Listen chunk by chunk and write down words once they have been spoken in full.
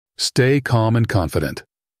Stay calm and confident.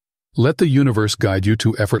 Let the universe guide you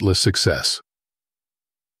to effortless success.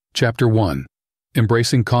 Chapter 1.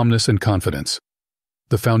 Embracing Calmness and Confidence.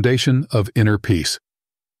 The Foundation of Inner Peace.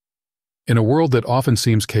 In a world that often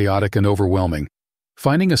seems chaotic and overwhelming,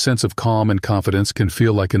 finding a sense of calm and confidence can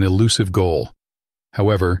feel like an elusive goal.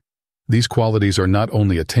 However, these qualities are not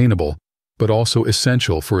only attainable, but also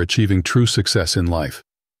essential for achieving true success in life.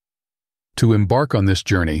 To embark on this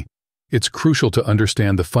journey, it's crucial to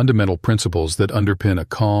understand the fundamental principles that underpin a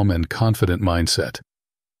calm and confident mindset.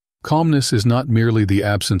 Calmness is not merely the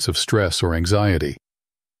absence of stress or anxiety.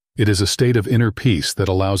 It is a state of inner peace that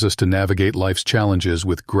allows us to navigate life's challenges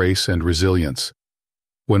with grace and resilience.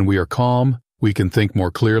 When we are calm, we can think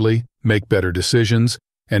more clearly, make better decisions,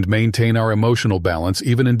 and maintain our emotional balance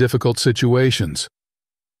even in difficult situations.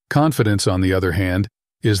 Confidence, on the other hand,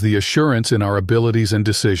 is the assurance in our abilities and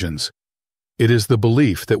decisions. It is the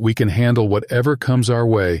belief that we can handle whatever comes our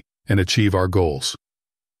way and achieve our goals.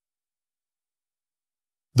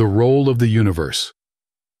 The role of the universe.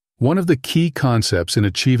 One of the key concepts in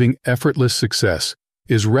achieving effortless success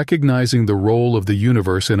is recognizing the role of the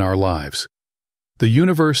universe in our lives. The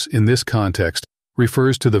universe, in this context,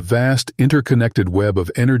 refers to the vast interconnected web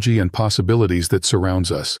of energy and possibilities that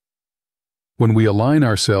surrounds us. When we align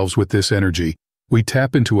ourselves with this energy, we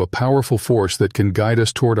tap into a powerful force that can guide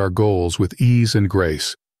us toward our goals with ease and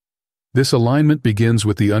grace. This alignment begins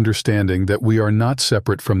with the understanding that we are not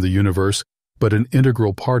separate from the universe, but an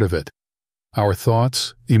integral part of it. Our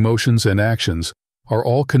thoughts, emotions, and actions are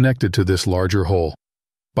all connected to this larger whole.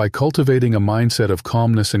 By cultivating a mindset of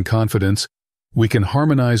calmness and confidence, we can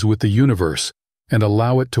harmonize with the universe and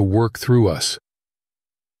allow it to work through us.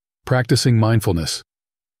 Practicing mindfulness.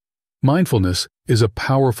 Mindfulness is a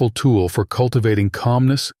powerful tool for cultivating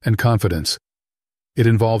calmness and confidence. It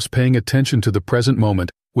involves paying attention to the present moment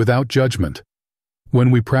without judgment. When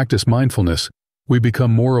we practice mindfulness, we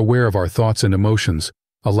become more aware of our thoughts and emotions,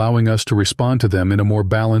 allowing us to respond to them in a more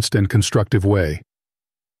balanced and constructive way.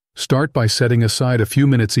 Start by setting aside a few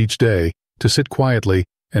minutes each day to sit quietly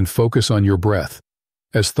and focus on your breath.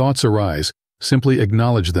 As thoughts arise, simply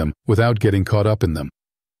acknowledge them without getting caught up in them.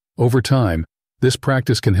 Over time, this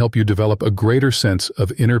practice can help you develop a greater sense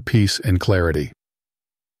of inner peace and clarity.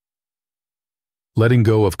 Letting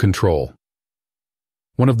go of control.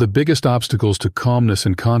 One of the biggest obstacles to calmness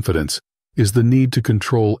and confidence is the need to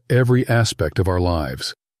control every aspect of our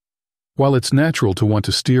lives. While it's natural to want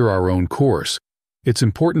to steer our own course, it's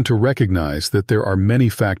important to recognize that there are many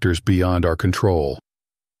factors beyond our control.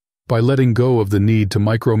 By letting go of the need to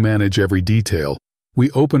micromanage every detail, we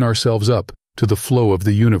open ourselves up to the flow of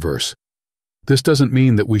the universe. This doesn't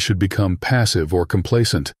mean that we should become passive or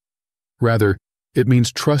complacent. Rather, it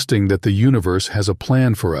means trusting that the universe has a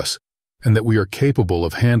plan for us and that we are capable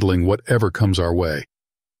of handling whatever comes our way.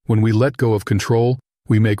 When we let go of control,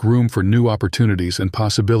 we make room for new opportunities and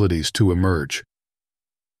possibilities to emerge.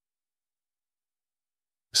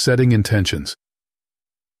 Setting intentions.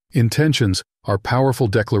 Intentions are powerful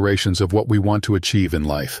declarations of what we want to achieve in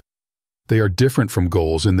life. They are different from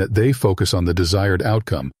goals in that they focus on the desired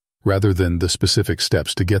outcome rather than the specific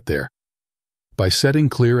steps to get there. By setting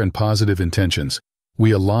clear and positive intentions,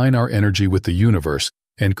 we align our energy with the universe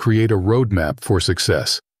and create a roadmap for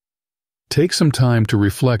success. Take some time to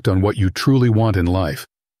reflect on what you truly want in life.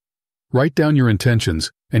 Write down your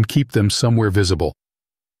intentions and keep them somewhere visible.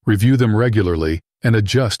 Review them regularly and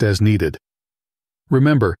adjust as needed.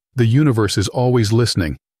 Remember, the universe is always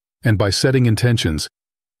listening, and by setting intentions,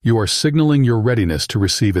 you are signaling your readiness to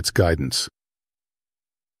receive its guidance.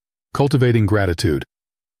 Cultivating gratitude.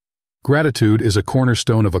 Gratitude is a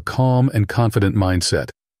cornerstone of a calm and confident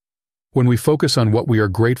mindset. When we focus on what we are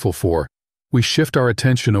grateful for, we shift our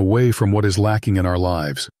attention away from what is lacking in our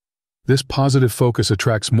lives. This positive focus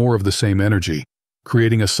attracts more of the same energy,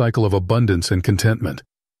 creating a cycle of abundance and contentment.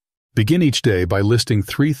 Begin each day by listing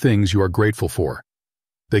 3 things you are grateful for.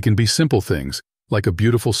 They can be simple things, like a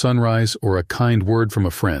beautiful sunrise or a kind word from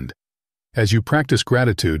a friend. As you practice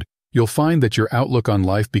gratitude, you'll find that your outlook on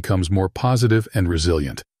life becomes more positive and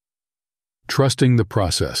resilient. Trusting the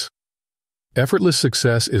process. Effortless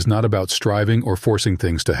success is not about striving or forcing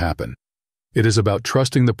things to happen. It is about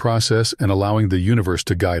trusting the process and allowing the universe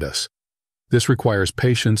to guide us. This requires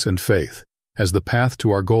patience and faith, as the path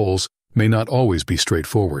to our goals may not always be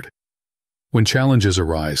straightforward. When challenges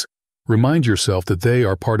arise, remind yourself that they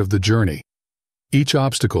are part of the journey. Each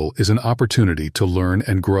obstacle is an opportunity to learn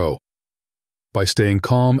and grow. By staying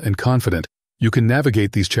calm and confident, you can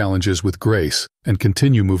navigate these challenges with grace and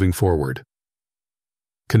continue moving forward.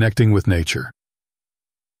 Connecting with nature.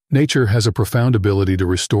 Nature has a profound ability to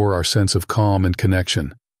restore our sense of calm and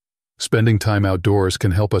connection. Spending time outdoors can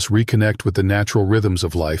help us reconnect with the natural rhythms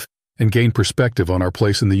of life and gain perspective on our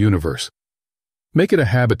place in the universe. Make it a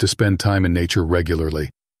habit to spend time in nature regularly.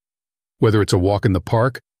 Whether it's a walk in the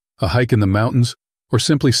park, a hike in the mountains, or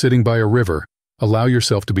simply sitting by a river, allow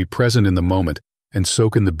yourself to be present in the moment and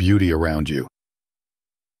soak in the beauty around you.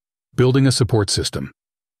 Building a support system.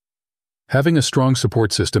 Having a strong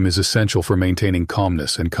support system is essential for maintaining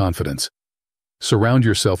calmness and confidence. Surround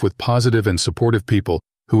yourself with positive and supportive people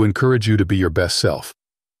who encourage you to be your best self.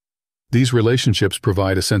 These relationships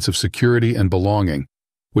provide a sense of security and belonging,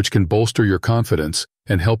 which can bolster your confidence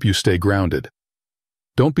and help you stay grounded.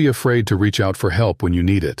 Don't be afraid to reach out for help when you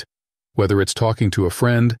need it, whether it's talking to a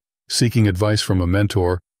friend, seeking advice from a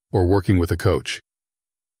mentor, or working with a coach.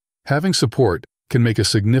 Having support can make a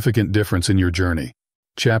significant difference in your journey.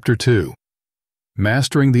 Chapter 2.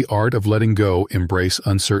 Mastering the art of letting go, embrace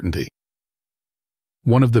uncertainty.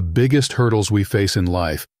 One of the biggest hurdles we face in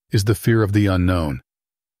life is the fear of the unknown.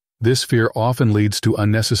 This fear often leads to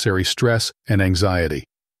unnecessary stress and anxiety.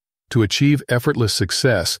 To achieve effortless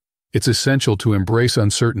success, it's essential to embrace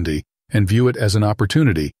uncertainty and view it as an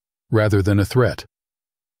opportunity rather than a threat.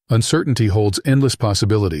 Uncertainty holds endless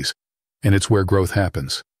possibilities, and it's where growth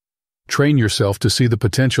happens. Train yourself to see the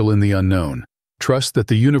potential in the unknown. Trust that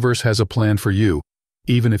the universe has a plan for you,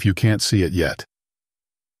 even if you can't see it yet.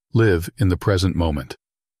 Live in the present moment.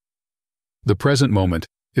 The present moment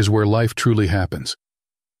is where life truly happens.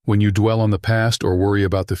 When you dwell on the past or worry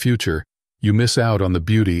about the future, you miss out on the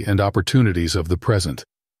beauty and opportunities of the present.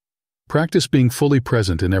 Practice being fully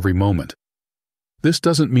present in every moment. This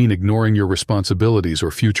doesn't mean ignoring your responsibilities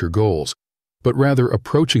or future goals, but rather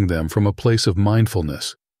approaching them from a place of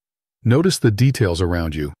mindfulness. Notice the details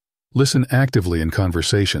around you, listen actively in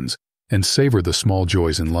conversations, and savor the small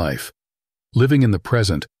joys in life. Living in the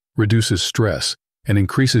present reduces stress and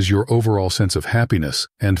increases your overall sense of happiness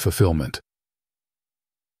and fulfillment.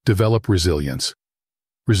 Develop resilience.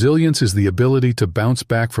 Resilience is the ability to bounce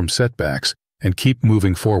back from setbacks and keep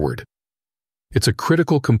moving forward. It's a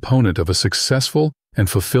critical component of a successful and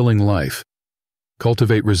fulfilling life.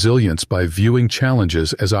 Cultivate resilience by viewing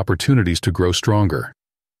challenges as opportunities to grow stronger.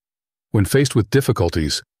 When faced with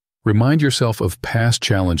difficulties, remind yourself of past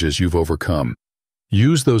challenges you've overcome.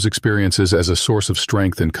 Use those experiences as a source of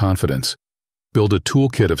strength and confidence. Build a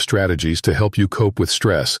toolkit of strategies to help you cope with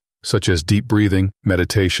stress, such as deep breathing,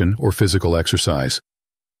 meditation, or physical exercise.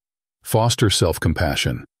 Foster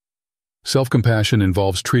self-compassion. Self-compassion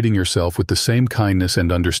involves treating yourself with the same kindness and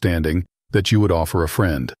understanding that you would offer a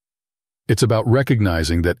friend. It's about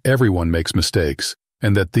recognizing that everyone makes mistakes,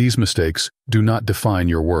 and that these mistakes do not define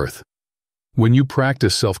your worth. When you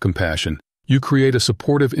practice self-compassion, you create a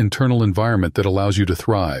supportive internal environment that allows you to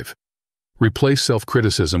thrive. Replace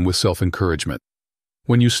self-criticism with self-encouragement.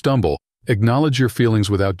 When you stumble, acknowledge your feelings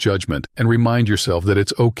without judgment and remind yourself that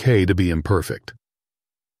it's okay to be imperfect.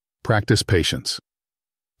 Practice patience.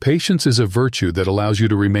 Patience is a virtue that allows you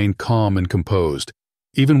to remain calm and composed,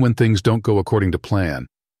 even when things don't go according to plan.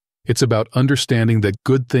 It's about understanding that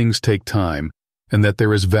good things take time and that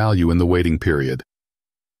there is value in the waiting period.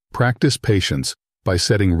 Practice patience by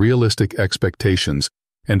setting realistic expectations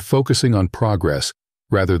and focusing on progress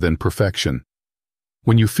rather than perfection.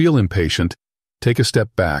 When you feel impatient, take a step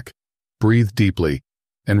back, breathe deeply,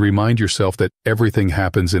 and remind yourself that everything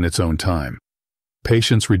happens in its own time.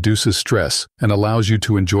 Patience reduces stress and allows you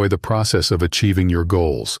to enjoy the process of achieving your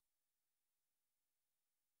goals.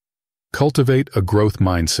 Cultivate a growth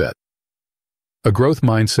mindset. A growth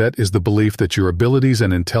mindset is the belief that your abilities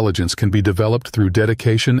and intelligence can be developed through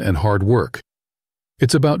dedication and hard work.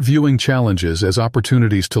 It's about viewing challenges as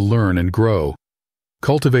opportunities to learn and grow.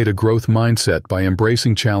 Cultivate a growth mindset by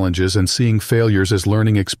embracing challenges and seeing failures as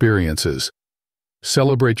learning experiences.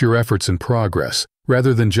 Celebrate your efforts and progress,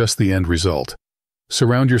 rather than just the end result.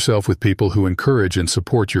 Surround yourself with people who encourage and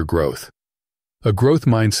support your growth. A growth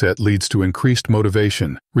mindset leads to increased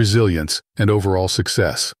motivation, resilience, and overall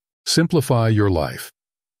success. Simplify your life.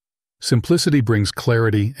 Simplicity brings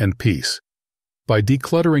clarity and peace. By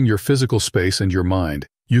decluttering your physical space and your mind,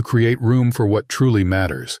 you create room for what truly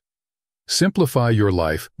matters. Simplify your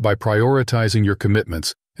life by prioritizing your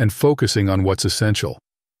commitments and focusing on what's essential.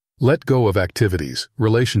 Let go of activities,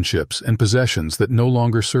 relationships, and possessions that no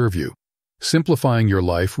longer serve you. Simplifying your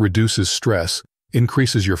life reduces stress,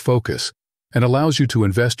 increases your focus, and allows you to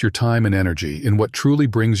invest your time and energy in what truly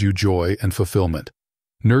brings you joy and fulfillment.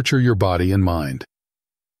 Nurture your body and mind.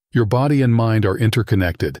 Your body and mind are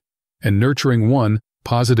interconnected, and nurturing one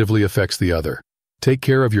positively affects the other. Take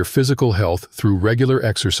care of your physical health through regular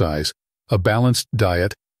exercise, a balanced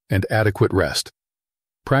diet, and adequate rest.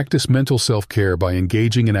 Practice mental self-care by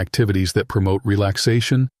engaging in activities that promote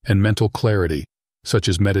relaxation and mental clarity, such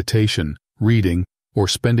as meditation, reading, or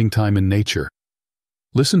spending time in nature.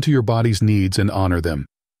 Listen to your body's needs and honor them.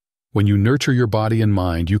 When you nurture your body and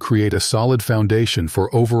mind, you create a solid foundation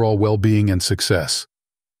for overall well-being and success.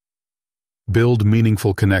 Build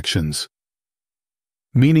meaningful connections.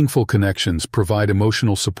 Meaningful connections provide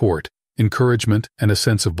emotional support, encouragement, and a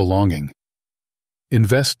sense of belonging.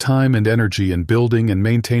 Invest time and energy in building and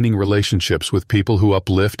maintaining relationships with people who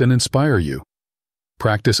uplift and inspire you.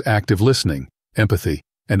 Practice active listening, empathy,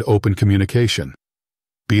 and open communication.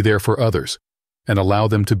 Be there for others, and allow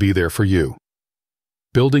them to be there for you.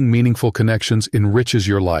 Building meaningful connections enriches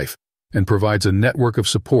your life and provides a network of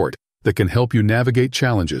support that can help you navigate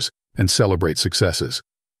challenges and celebrate successes.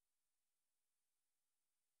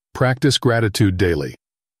 Practice gratitude daily.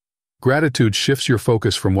 Gratitude shifts your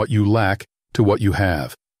focus from what you lack to what you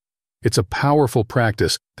have. It's a powerful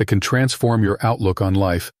practice that can transform your outlook on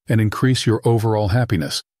life and increase your overall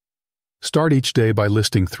happiness. Start each day by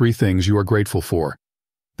listing 3 things you are grateful for.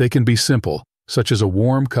 They can be simple, such as a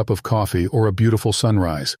warm cup of coffee or a beautiful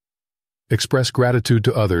sunrise. Express gratitude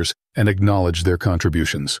to others and acknowledge their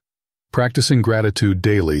contributions. Practicing gratitude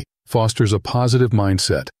daily fosters a positive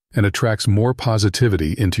mindset and attracts more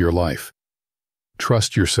positivity into your life.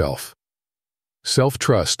 Trust yourself.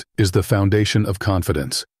 Self-trust is the foundation of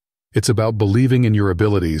confidence. It's about believing in your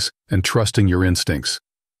abilities and trusting your instincts.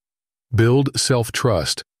 Build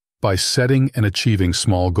self-trust by setting and achieving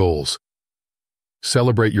small goals.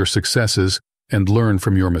 Celebrate your successes and learn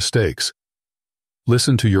from your mistakes.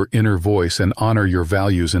 Listen to your inner voice and honor your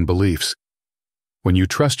values and beliefs. When you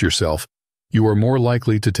trust yourself, you are more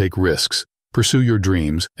likely to take risks, pursue your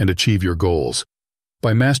dreams, and achieve your goals.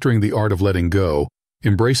 By mastering the art of letting go,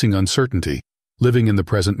 embracing uncertainty, living in the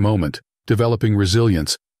present moment, developing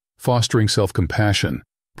resilience, fostering self-compassion,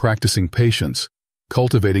 practicing patience,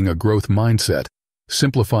 cultivating a growth mindset,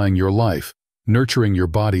 simplifying your life, nurturing your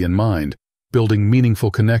body and mind, building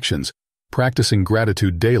meaningful connections, practicing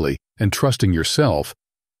gratitude daily, and trusting yourself,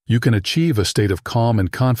 you can achieve a state of calm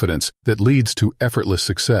and confidence that leads to effortless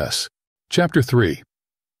success. Chapter 3.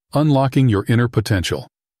 Unlocking your inner potential.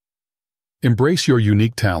 Embrace your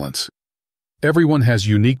unique talents. Everyone has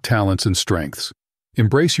unique talents and strengths.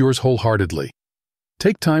 Embrace yours wholeheartedly.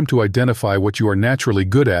 Take time to identify what you are naturally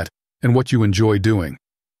good at and what you enjoy doing.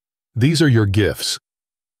 These are your gifts.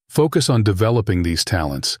 Focus on developing these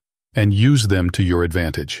talents and use them to your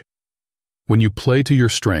advantage. When you play to your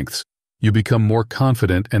strengths, you become more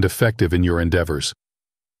confident and effective in your endeavors.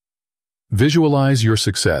 Visualize your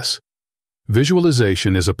success.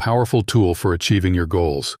 Visualization is a powerful tool for achieving your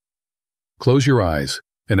goals. Close your eyes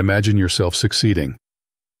and imagine yourself succeeding.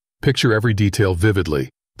 Picture every detail vividly,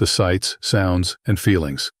 the sights, sounds, and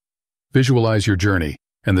feelings. Visualize your journey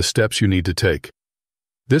and the steps you need to take.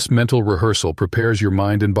 This mental rehearsal prepares your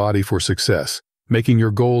mind and body for success, making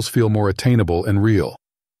your goals feel more attainable and real.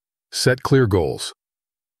 Set clear goals.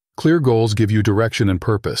 Clear goals give you direction and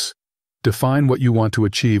purpose. Define what you want to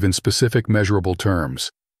achieve in specific, measurable terms.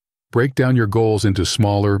 Break down your goals into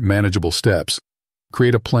smaller, manageable steps.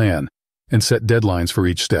 Create a plan and set deadlines for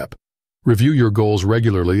each step. Review your goals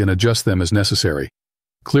regularly and adjust them as necessary.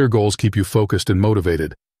 Clear goals keep you focused and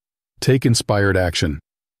motivated. Take inspired action.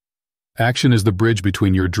 Action is the bridge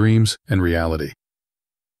between your dreams and reality.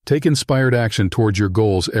 Take inspired action towards your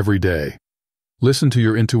goals every day. Listen to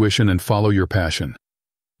your intuition and follow your passion.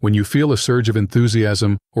 When you feel a surge of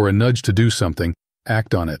enthusiasm or a nudge to do something,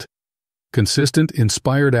 act on it. Consistent,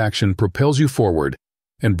 inspired action propels you forward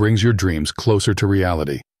and brings your dreams closer to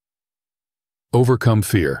reality. Overcome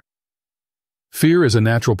fear. Fear is a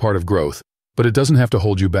natural part of growth, but it doesn't have to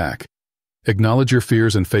hold you back. Acknowledge your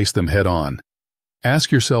fears and face them head on.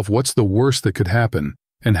 Ask yourself what's the worst that could happen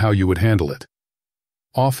and how you would handle it.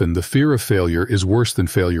 Often, the fear of failure is worse than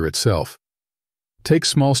failure itself. Take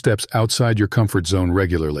small steps outside your comfort zone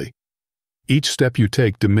regularly. Each step you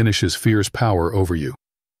take diminishes fear's power over you.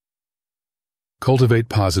 Cultivate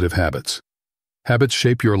positive habits. Habits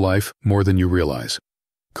shape your life more than you realize.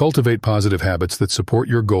 Cultivate positive habits that support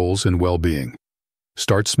your goals and well-being.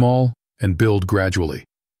 Start small and build gradually.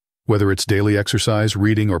 Whether it's daily exercise,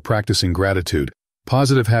 reading, or practicing gratitude,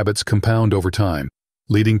 positive habits compound over time,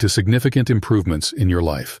 leading to significant improvements in your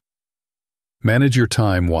life. Manage your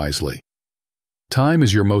time wisely. Time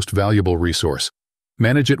is your most valuable resource.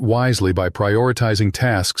 Manage it wisely by prioritizing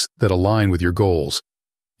tasks that align with your goals.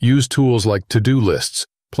 Use tools like to-do lists,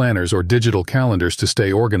 planners, or digital calendars to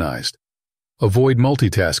stay organized. Avoid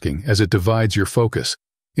multitasking as it divides your focus.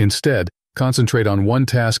 Instead, concentrate on one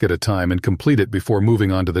task at a time and complete it before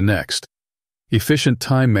moving on to the next. Efficient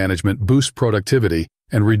time management boosts productivity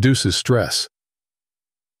and reduces stress.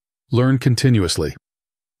 Learn continuously.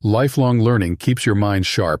 Lifelong learning keeps your mind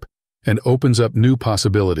sharp and opens up new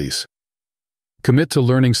possibilities. Commit to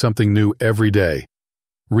learning something new every day.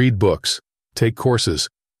 Read books, take courses,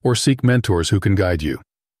 or seek mentors who can guide you.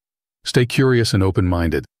 Stay curious and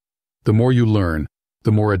open-minded. The more you learn,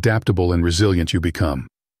 the more adaptable and resilient you become.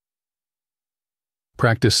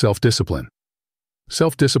 Practice self-discipline.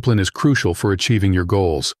 Self-discipline is crucial for achieving your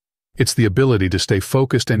goals. It's the ability to stay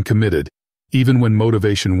focused and committed, even when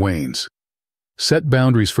motivation wanes. Set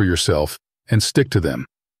boundaries for yourself and stick to them.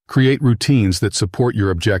 Create routines that support your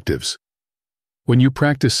objectives. When you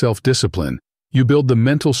practice self-discipline, you build the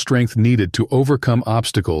mental strength needed to overcome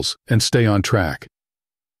obstacles and stay on track.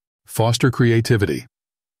 Foster creativity.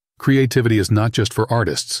 Creativity is not just for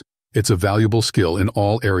artists. It's a valuable skill in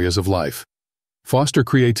all areas of life. Foster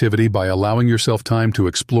creativity by allowing yourself time to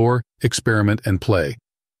explore, experiment, and play.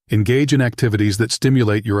 Engage in activities that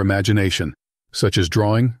stimulate your imagination, such as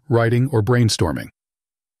drawing, writing, or brainstorming.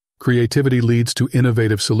 Creativity leads to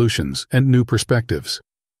innovative solutions and new perspectives.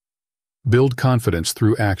 Build confidence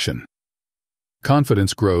through action.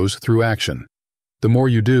 Confidence grows through action. The more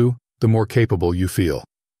you do, the more capable you feel.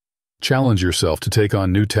 Challenge yourself to take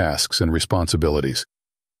on new tasks and responsibilities.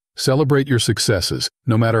 Celebrate your successes,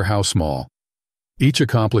 no matter how small. Each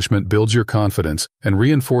accomplishment builds your confidence and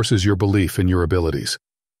reinforces your belief in your abilities.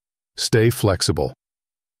 Stay flexible.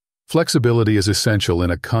 Flexibility is essential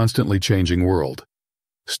in a constantly changing world.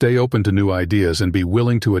 Stay open to new ideas and be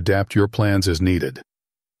willing to adapt your plans as needed.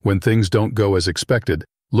 When things don't go as expected,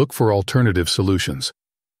 look for alternative solutions.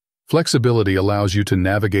 Flexibility allows you to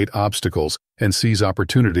navigate obstacles and seize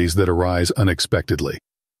opportunities that arise unexpectedly.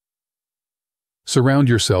 Surround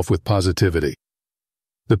yourself with positivity.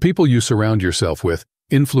 The people you surround yourself with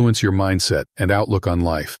influence your mindset and outlook on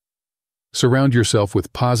life. Surround yourself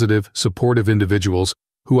with positive, supportive individuals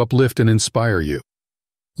who uplift and inspire you.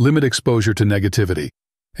 Limit exposure to negativity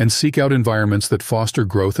and seek out environments that foster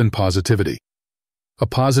growth and positivity. A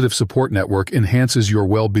positive support network enhances your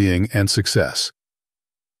well-being and success.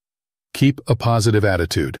 Keep a positive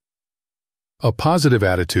attitude. A positive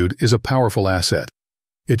attitude is a powerful asset.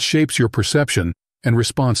 It shapes your perception and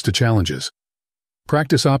response to challenges.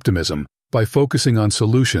 Practice optimism by focusing on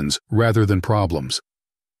solutions rather than problems.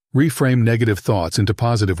 Reframe negative thoughts into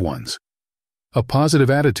positive ones. A positive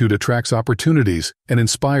attitude attracts opportunities and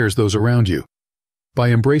inspires those around you. By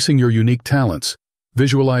embracing your unique talents,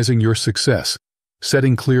 visualizing your success,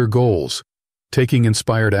 setting clear goals, taking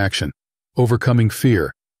inspired action, overcoming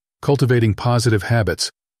fear, cultivating positive habits,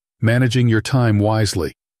 managing your time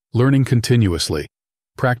wisely, learning continuously,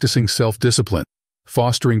 practicing self-discipline,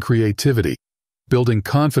 fostering creativity, building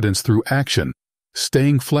confidence through action,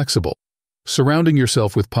 staying flexible, surrounding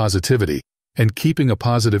yourself with positivity, and keeping a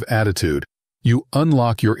positive attitude, you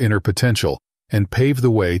unlock your inner potential and pave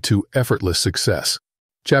the way to effortless success.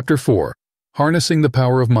 Chapter 4. Harnessing the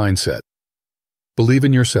Power of Mindset. Believe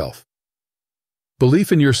in yourself.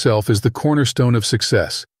 Belief in yourself is the cornerstone of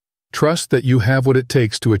success. Trust that you have what it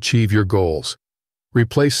takes to achieve your goals.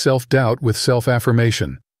 Replace self-doubt with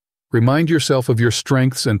self-affirmation. Remind yourself of your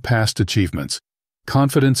strengths and past achievements.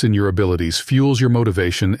 Confidence in your abilities fuels your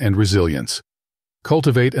motivation and resilience.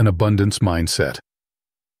 Cultivate an abundance mindset.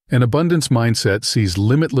 An abundance mindset sees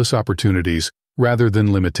limitless opportunities rather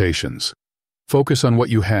than limitations. Focus on what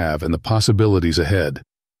you have and the possibilities ahead.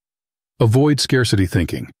 Avoid scarcity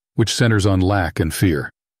thinking, which centers on lack and fear.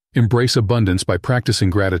 Embrace abundance by practicing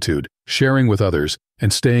gratitude, sharing with others,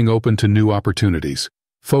 and staying open to new opportunities.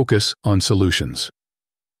 Focus on solutions.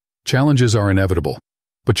 Challenges are inevitable,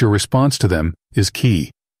 but your response to them is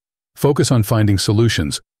key. Focus on finding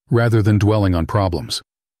solutions rather than dwelling on problems.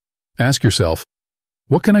 Ask yourself,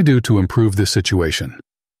 what can I do to improve this situation?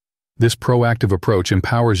 This proactive approach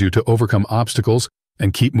empowers you to overcome obstacles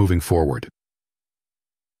and keep moving forward.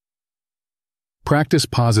 Practice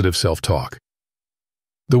positive self-talk.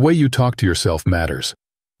 The way you talk to yourself matters.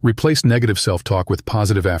 Replace negative self-talk with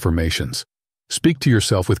positive affirmations. Speak to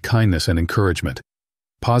yourself with kindness and encouragement.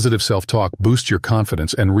 Positive self-talk boosts your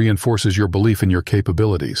confidence and reinforces your belief in your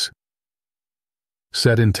capabilities.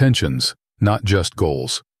 Set intentions, not just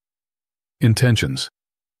goals. Intentions.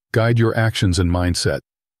 Guide your actions and mindset.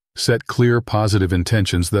 Set clear, positive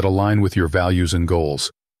intentions that align with your values and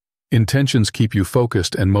goals. Intentions keep you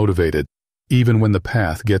focused and motivated, even when the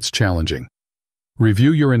path gets challenging.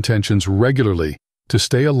 Review your intentions regularly to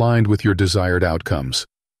stay aligned with your desired outcomes.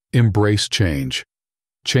 Embrace change.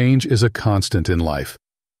 Change is a constant in life.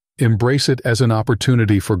 Embrace it as an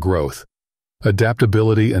opportunity for growth.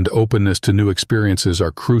 Adaptability and openness to new experiences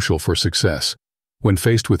are crucial for success. When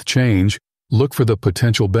faced with change, look for the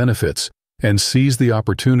potential benefits and seize the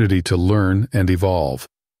opportunity to learn and evolve.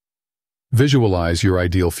 Visualize your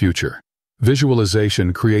ideal future.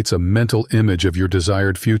 Visualization creates a mental image of your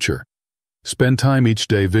desired future. Spend time each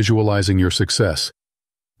day visualizing your success.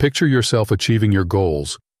 Picture yourself achieving your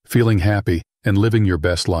goals, feeling happy, and living your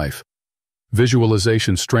best life.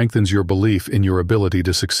 Visualization strengthens your belief in your ability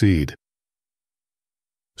to succeed.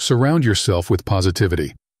 Surround yourself with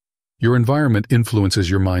positivity. Your environment influences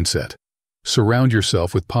your mindset. Surround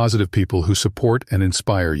yourself with positive people who support and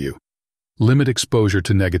inspire you. Limit exposure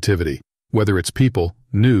to negativity, whether it's people,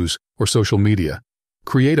 news, or social media.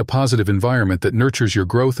 Create a positive environment that nurtures your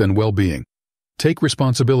growth and well-being. Take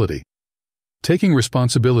responsibility. Taking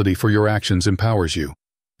responsibility for your actions empowers you.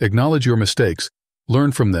 Acknowledge your mistakes,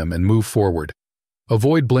 learn from them, and move forward.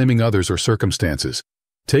 Avoid blaming others or circumstances.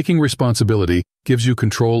 Taking responsibility gives you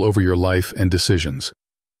control over your life and decisions.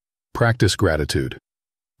 Practice gratitude.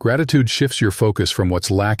 Gratitude shifts your focus from what's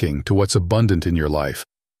lacking to what's abundant in your life.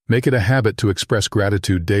 Make it a habit to express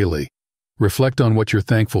gratitude daily. Reflect on what you're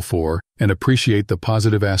thankful for and appreciate the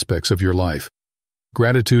positive aspects of your life.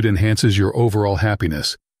 Gratitude enhances your overall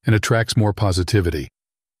happiness and attracts more positivity.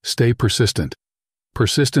 Stay persistent.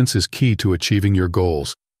 Persistence is key to achieving your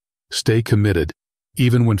goals. Stay committed,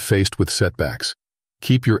 even when faced with setbacks.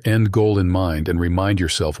 Keep your end goal in mind and remind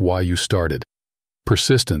yourself why you started.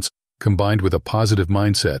 Persistence, combined with a positive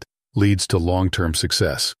mindset, leads to long-term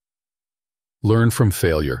success. Learn from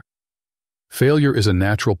failure. Failure is a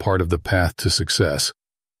natural part of the path to success.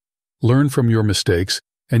 Learn from your mistakes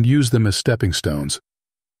and use them as stepping stones.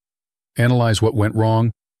 Analyze what went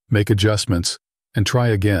wrong, make adjustments, and try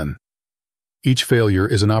again. Each failure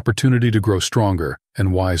is an opportunity to grow stronger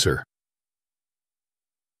and wiser.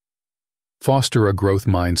 Foster a growth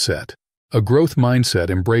mindset. A growth mindset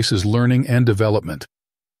embraces learning and development.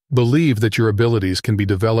 Believe that your abilities can be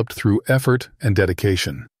developed through effort and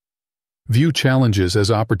dedication. View challenges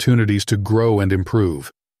as opportunities to grow and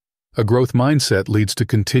improve. A growth mindset leads to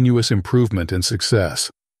continuous improvement and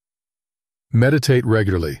success. Meditate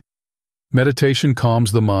regularly. Meditation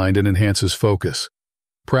calms the mind and enhances focus.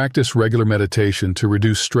 Practice regular meditation to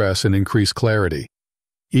reduce stress and increase clarity.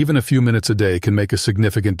 Even a few minutes a day can make a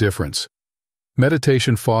significant difference.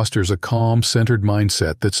 Meditation fosters a calm, centered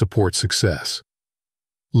mindset that supports success.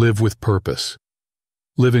 Live with purpose.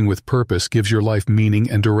 Living with purpose gives your life meaning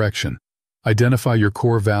and direction. Identify your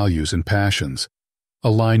core values and passions.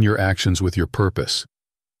 Align your actions with your purpose.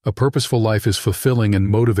 A purposeful life is fulfilling and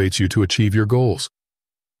motivates you to achieve your goals.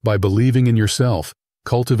 By believing in yourself,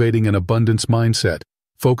 cultivating an abundance mindset,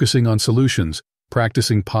 focusing on solutions,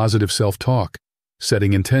 practicing positive self-talk,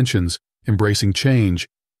 setting intentions, embracing change,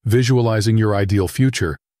 visualizing your ideal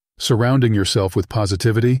future, surrounding yourself with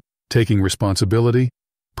positivity, taking responsibility,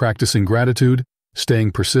 practicing gratitude,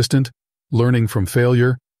 staying persistent, learning from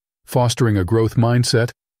failure, fostering a growth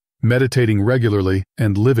mindset, meditating regularly,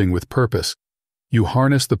 and living with purpose, you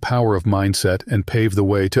harness the power of mindset and pave the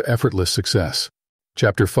way to effortless success.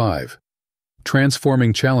 Chapter 5.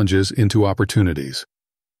 Transforming challenges into opportunities.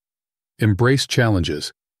 Embrace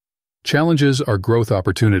challenges. Challenges are growth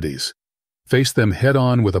opportunities. Face them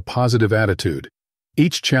head-on with a positive attitude.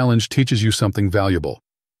 Each challenge teaches you something valuable.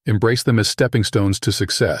 Embrace them as stepping stones to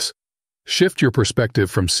success. Shift your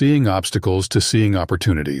perspective from seeing obstacles to seeing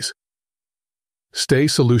opportunities. Stay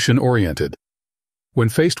solution-oriented. When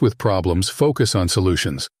faced with problems, focus on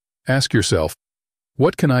solutions. Ask yourself,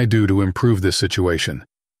 what can I do to improve this situation?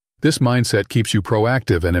 This mindset keeps you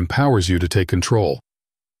proactive and empowers you to take control.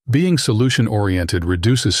 Being solution-oriented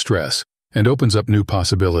reduces stress and opens up new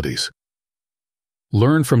possibilities.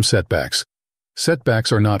 Learn from setbacks.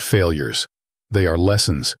 Setbacks are not failures. They are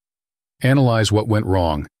lessons. Analyze what went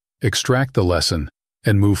wrong, extract the lesson,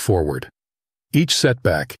 and move forward. Each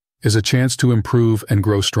setback is a chance to improve and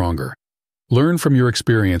grow stronger. Learn from your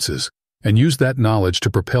experiences and use that knowledge to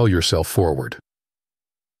propel yourself forward.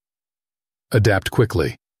 Adapt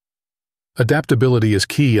quickly. Adaptability is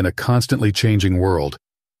key in a constantly changing world.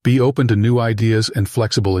 Be open to new ideas and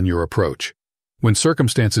flexible in your approach. When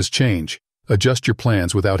circumstances change, adjust your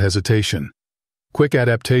plans without hesitation. Quick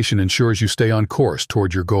adaptation ensures you stay on course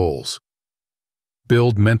toward your goals.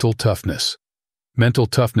 Build mental toughness. Mental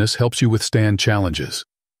toughness helps you withstand challenges.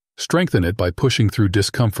 Strengthen it by pushing through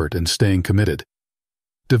discomfort and staying committed.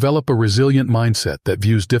 Develop a resilient mindset that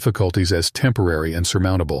views difficulties as temporary and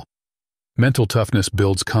surmountable. Mental toughness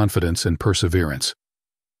builds confidence and perseverance.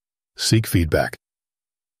 Seek feedback.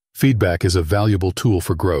 Feedback is a valuable tool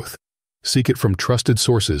for growth. Seek it from trusted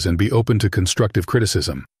sources and be open to constructive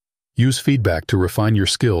criticism. Use feedback to refine your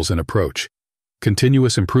skills and approach.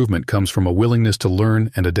 Continuous improvement comes from a willingness to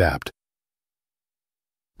learn and adapt.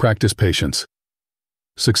 Practice patience.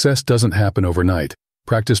 Success doesn't happen overnight.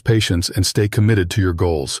 Practice patience and stay committed to your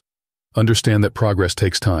goals. Understand that progress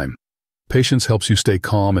takes time. Patience helps you stay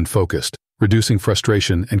calm and focused, reducing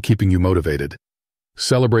frustration and keeping you motivated.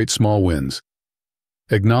 Celebrate small wins.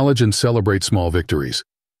 Acknowledge and celebrate small victories.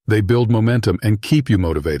 They build momentum and keep you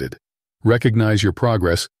motivated. Recognize your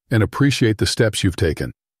progress and appreciate the steps you've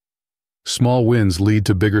taken. Small wins lead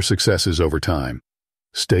to bigger successes over time.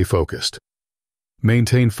 Stay focused.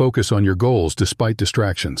 Maintain focus on your goals despite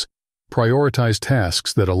distractions. Prioritize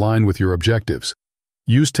tasks that align with your objectives.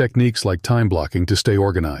 Use techniques like time blocking to stay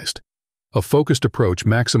organized. A focused approach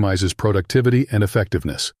maximizes productivity and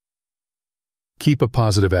effectiveness. Keep a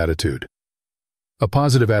positive attitude. A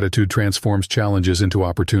positive attitude transforms challenges into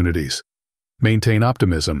opportunities. Maintain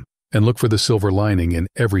optimism and look for the silver lining in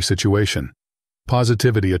every situation.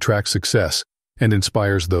 Positivity attracts success and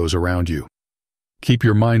inspires those around you. Keep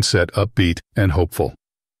your mindset upbeat and hopeful.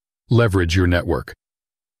 Leverage your network.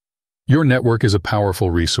 Your network is a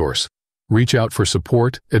powerful resource. Reach out for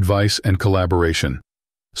support, advice, and collaboration.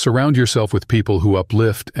 Surround yourself with people who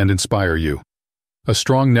uplift and inspire you. A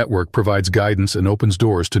strong network provides guidance and opens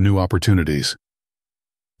doors to new opportunities.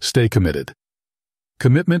 Stay committed.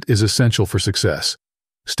 Commitment is essential for success.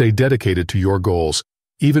 Stay dedicated to your goals,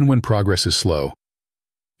 even when progress is slow.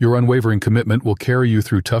 Your unwavering commitment will carry you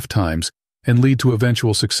through tough times and lead to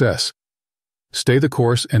eventual success. Stay the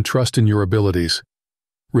course and trust in your abilities.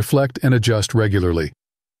 Reflect and adjust regularly.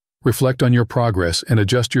 Reflect on your progress and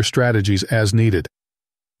adjust your strategies as needed.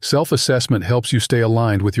 Self-assessment helps you stay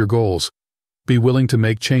aligned with your goals. Be willing to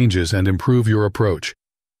make changes and improve your approach.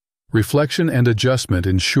 Reflection and adjustment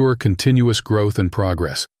ensure continuous growth and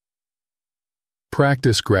progress.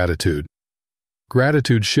 Practice gratitude.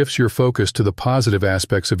 Gratitude shifts your focus to the positive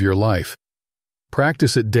aspects of your life.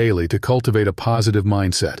 Practice it daily to cultivate a positive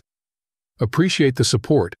mindset. Appreciate the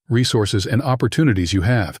support, resources, and opportunities you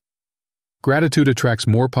have. Gratitude attracts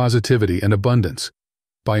more positivity and abundance.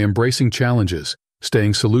 By embracing challenges,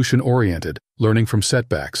 staying solution-oriented, learning from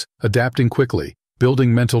setbacks, adapting quickly,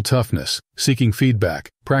 building mental toughness, seeking feedback,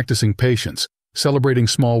 practicing patience, celebrating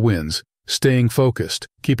small wins, staying focused,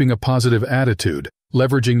 keeping a positive attitude,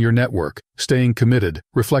 leveraging your network, staying committed,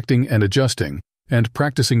 reflecting and adjusting, and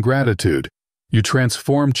practicing gratitude, you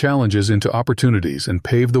transform challenges into opportunities and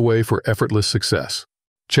pave the way for effortless success.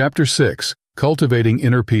 Chapter 6. Cultivating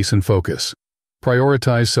Inner Peace and Focus.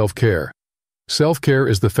 Prioritize self-care. Self-care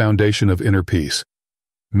is the foundation of inner peace.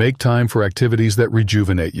 Make time for activities that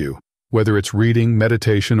rejuvenate you. Whether it's reading,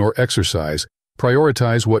 meditation, or exercise,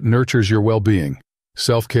 prioritize what nurtures your well-being.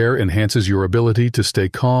 Self-care enhances your ability to stay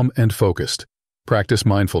calm and focused. Practice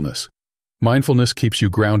mindfulness. Mindfulness keeps you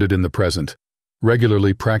grounded in the present.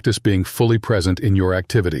 Regularly practice being fully present in your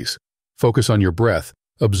activities. Focus on your breath,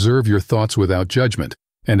 observe your thoughts without judgment,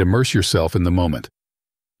 and immerse yourself in the moment.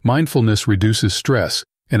 Mindfulness reduces stress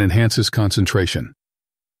and enhances concentration.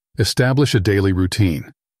 Establish a daily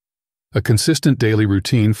routine. A consistent daily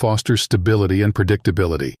routine fosters stability and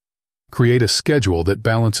predictability. Create a schedule that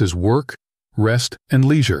balances work, rest, and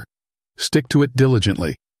leisure. Stick to it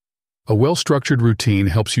diligently. A well-structured routine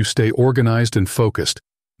helps you stay organized and focused,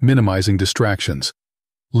 minimizing distractions.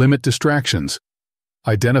 Limit distractions.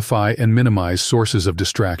 Identify and minimize sources of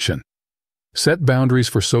distraction. Set boundaries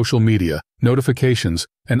for social media, notifications,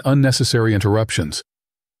 and unnecessary interruptions.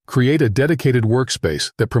 Create a dedicated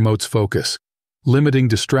workspace that promotes focus. Limiting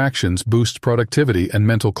distractions boosts productivity and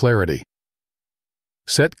mental clarity.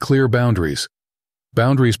 Set clear boundaries.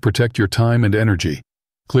 Boundaries protect your time and energy.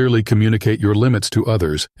 Clearly communicate your limits to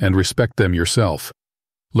others and respect them yourself.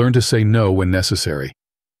 Learn to say no when necessary.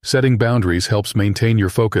 Setting boundaries helps maintain your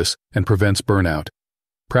focus and prevents burnout.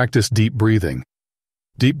 Practice deep breathing.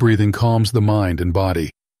 Deep breathing calms the mind and body.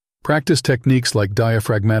 Practice techniques like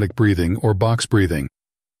diaphragmatic breathing or box breathing.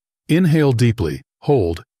 Inhale deeply,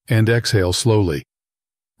 hold, and exhale slowly.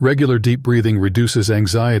 Regular deep breathing reduces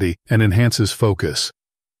anxiety and enhances focus.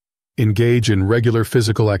 Engage in regular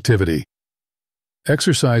physical activity.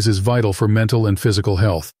 Exercise is vital for mental and physical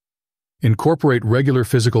health. Incorporate regular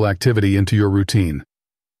physical activity into your routine.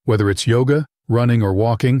 Whether it's yoga, running, or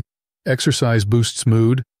walking, exercise boosts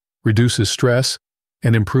mood, reduces stress,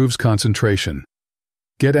 and improves concentration.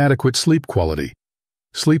 Get adequate sleep quality.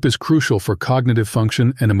 Sleep is crucial for cognitive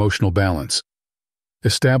function and emotional balance.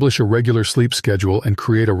 Establish a regular sleep schedule and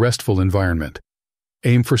create a restful environment.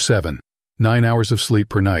 Aim for 7-9 hours of sleep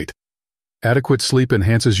per night. Adequate sleep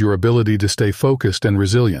enhances your ability to stay focused and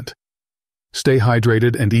resilient. Stay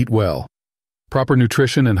hydrated and eat well. Proper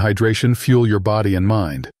nutrition and hydration fuel your body and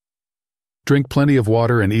mind. Drink plenty of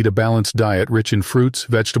water and eat a balanced diet rich in fruits,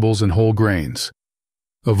 vegetables, and whole grains.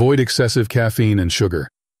 Avoid excessive caffeine and sugar.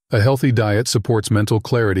 A healthy diet supports mental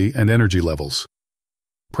clarity and energy levels.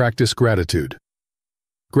 Practice gratitude.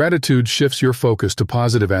 Gratitude shifts your focus to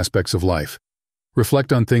positive aspects of life.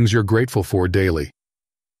 Reflect on things you're grateful for daily.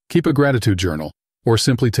 Keep a gratitude journal, or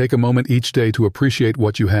simply take a moment each day to appreciate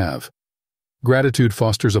what you have. Gratitude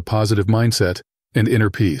fosters a positive mindset and inner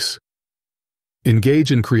peace.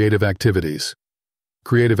 Engage in creative activities.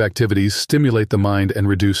 Creative activities stimulate the mind and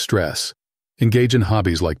reduce stress. Engage in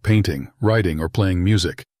hobbies like painting, writing, or playing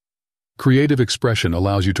music. Creative expression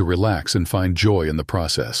allows you to relax and find joy in the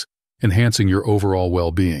process, enhancing your overall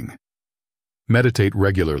well-being. Meditate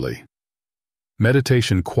regularly.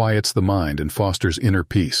 Meditation quiets the mind and fosters inner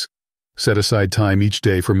peace. Set aside time each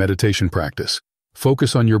day for meditation practice.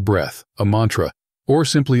 Focus on your breath, a mantra, or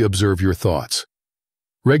simply observe your thoughts.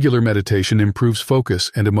 Regular meditation improves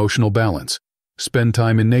focus and emotional balance. Spend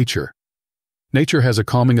time in nature. Nature has a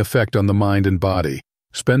calming effect on the mind and body.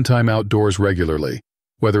 Spend time outdoors regularly.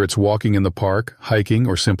 Whether it's walking in the park, hiking,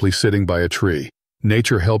 or simply sitting by a tree,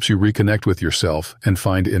 nature helps you reconnect with yourself and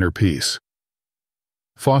find inner peace.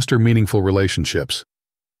 Foster meaningful relationships.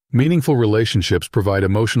 Meaningful relationships provide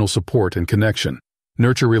emotional support and connection.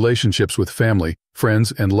 Nurture relationships with family,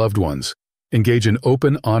 friends, and loved ones. Engage in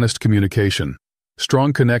open, honest communication.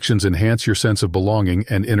 Strong connections enhance your sense of belonging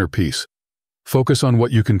and inner peace. Focus on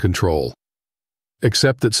what you can control.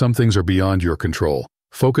 Accept that some things are beyond your control.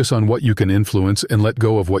 Focus on what you can influence and let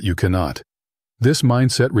go of what you cannot. This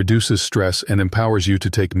mindset reduces stress and empowers you to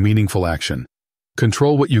take meaningful action.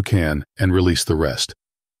 Control what you can and release the rest.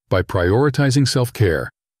 By prioritizing self-care,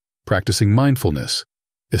 practicing mindfulness,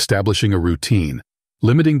 establishing a routine,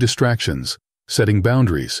 limiting distractions, setting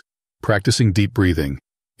boundaries, practicing deep breathing,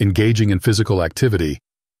 engaging in physical activity,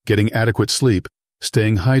 getting adequate sleep,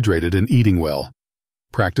 staying hydrated and eating well,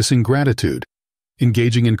 practicing gratitude,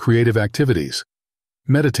 engaging in creative activities,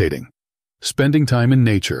 meditating, spending time in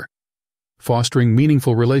nature, fostering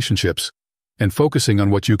meaningful relationships, and focusing on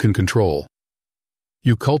what you can control.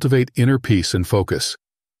 You cultivate inner peace and focus,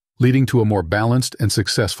 leading to a more balanced and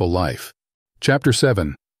successful life. Chapter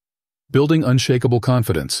 7. Building Unshakable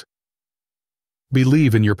Confidence.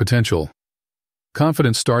 Believe in your potential.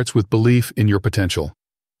 Confidence starts with belief in your potential.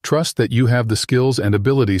 Trust that you have the skills and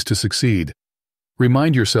abilities to succeed.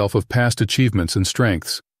 Remind yourself of past achievements and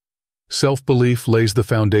strengths. Self-belief lays the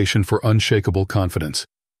foundation for unshakable confidence.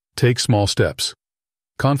 Take small steps.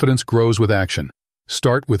 Confidence grows with action.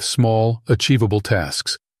 Start with small, achievable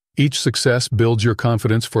tasks. Each success builds your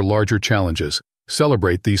confidence for larger challenges.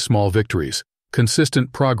 Celebrate these small victories.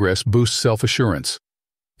 Consistent progress boosts self-assurance.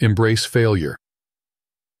 Embrace failure.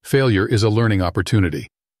 Failure is a learning opportunity.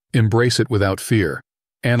 Embrace it without fear.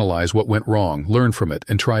 Analyze what went wrong, learn from it,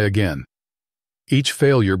 and try again. Each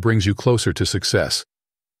failure brings you closer to success.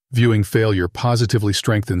 Viewing failure positively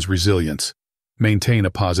strengthens resilience. Maintain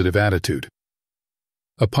a positive attitude.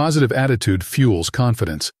 A positive attitude fuels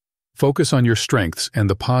confidence. Focus on your strengths and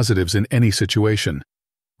the positives in any situation.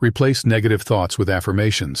 Replace negative thoughts with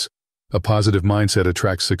affirmations. A positive mindset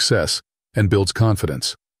attracts success and builds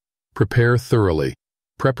confidence. Prepare thoroughly.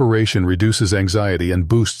 Preparation reduces anxiety and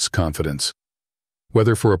boosts confidence.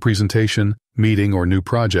 Whether for a presentation, meeting, or new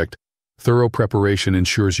project, thorough preparation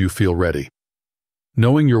ensures you feel ready.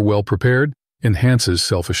 Knowing you're well prepared enhances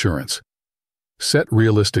self-assurance. Set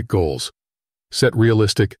realistic goals. Set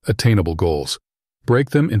realistic, attainable goals.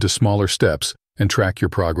 Break them into smaller steps and track your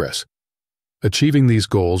progress. Achieving these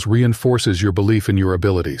goals reinforces your belief in your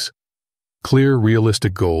abilities. Clear,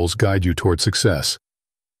 realistic goals guide you toward success.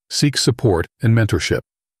 Seek support and mentorship.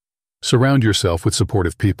 Surround yourself with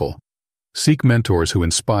supportive people. Seek mentors who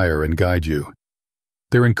inspire and guide you.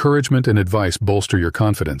 Their encouragement and advice bolster your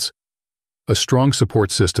confidence. A strong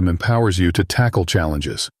support system empowers you to tackle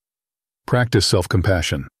challenges. Practice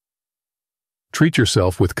self-compassion. Treat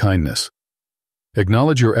yourself with kindness.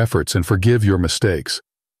 Acknowledge your efforts and forgive your mistakes.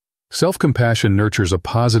 Self-compassion nurtures a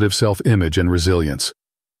positive self-image and resilience.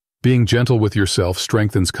 Being gentle with yourself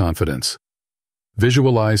strengthens confidence.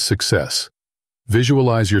 Visualize success.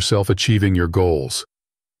 Visualize yourself achieving your goals.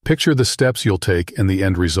 Picture the steps you'll take and the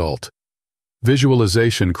end result.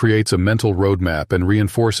 Visualization creates a mental roadmap and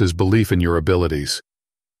reinforces belief in your abilities.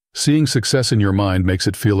 Seeing success in your mind makes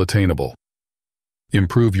it feel attainable.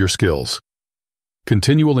 Improve your skills.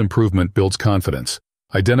 Continual improvement builds confidence.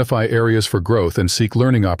 Identify areas for growth and seek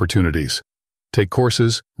learning opportunities. Take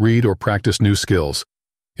courses, read, or practice new skills.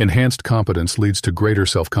 Enhanced competence leads to greater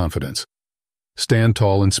self-confidence. Stand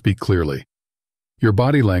tall and speak clearly. Your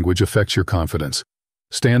body language affects your confidence.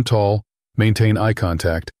 Stand tall, maintain eye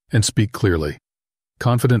contact, and speak clearly.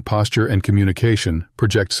 Confident posture and communication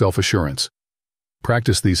project self-assurance.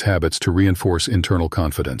 Practice these habits to reinforce internal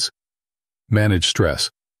confidence. Manage stress.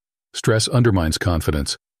 Stress undermines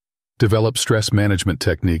confidence. Develop stress management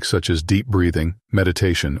techniques such as deep breathing,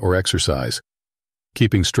 meditation, or exercise.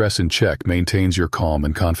 Keeping stress in check maintains your calm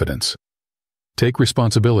and confidence. Take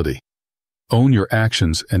responsibility. Own your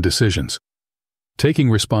actions and decisions. Taking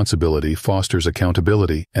responsibility fosters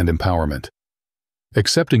accountability and empowerment.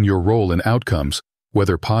 Accepting your role in outcomes,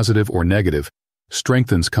 whether positive or negative,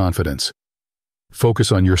 strengthens confidence.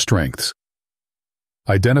 Focus on your strengths.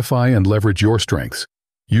 Identify and leverage your strengths.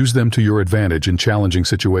 Use them to your advantage in challenging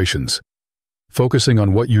situations. Focusing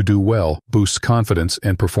on what you do well boosts confidence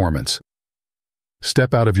and performance.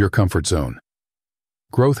 Step out of your comfort zone.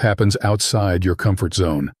 Growth happens outside your comfort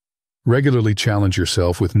zone. Regularly challenge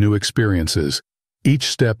yourself with new experiences. Each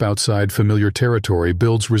step outside familiar territory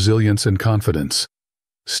builds resilience and confidence.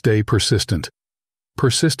 Stay persistent.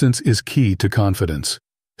 Persistence is key to confidence.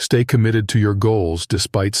 Stay committed to your goals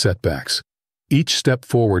despite setbacks. Each step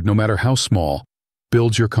forward, no matter how small,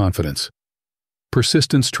 builds your confidence.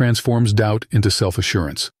 Persistence transforms doubt into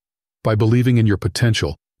self-assurance. By believing in your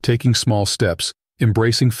potential, taking small steps,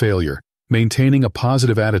 embracing failure, maintaining a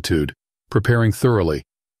positive attitude, preparing thoroughly,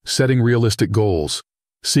 setting realistic goals,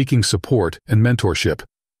 seeking support and mentorship,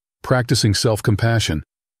 practicing self-compassion,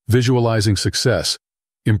 visualizing success,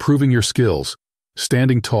 improving your skills,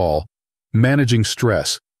 standing tall, managing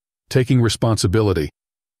stress, taking responsibility,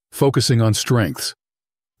 focusing on strengths,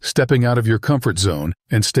 stepping out of your comfort zone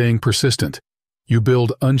and staying persistent, you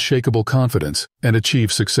build unshakable confidence and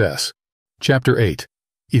achieve success. Chapter 8.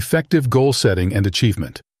 Effective Goal Setting and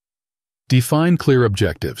Achievement. Define clear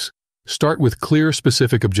objectives. Start with clear,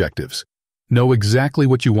 specific objectives. Know exactly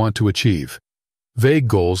what you want to achieve. Vague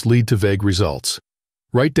goals lead to vague results.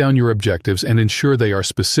 Write down your objectives and ensure they are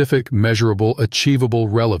specific, measurable, achievable,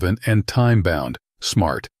 relevant, and time-bound.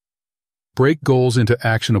 Smart. Break goals into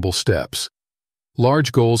actionable steps.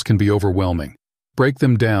 Large goals can be overwhelming. Break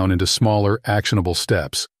them down into smaller, actionable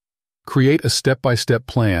steps. Create a step-by-step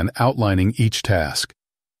plan outlining each task.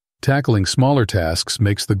 Tackling smaller tasks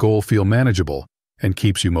makes the goal feel manageable and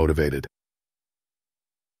keeps you motivated.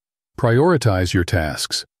 Prioritize your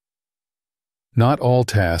tasks. Not all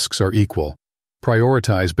tasks are equal.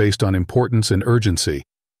 Prioritize based on importance and urgency.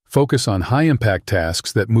 Focus on high-impact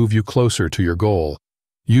tasks that move you closer to your goal.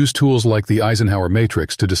 Use tools like the Eisenhower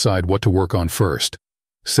Matrix to decide what to work on first.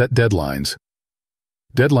 Set deadlines.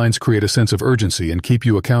 Deadlines create a sense of urgency and keep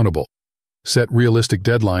you accountable. Set realistic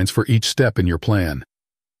deadlines for each step in your plan.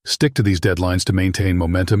 Stick to these deadlines to maintain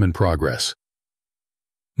momentum and progress.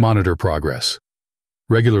 Monitor progress.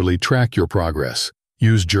 Regularly track your progress.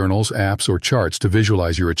 Use journals, apps, or charts to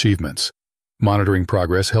visualize your achievements. Monitoring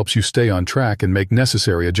progress helps you stay on track and make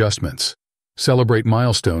necessary adjustments. Celebrate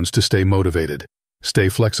milestones to stay motivated. Stay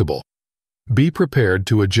flexible. Be prepared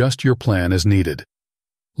to adjust your plan as needed.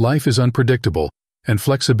 Life is unpredictable, and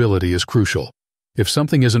flexibility is crucial. If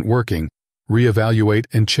something isn't working, reevaluate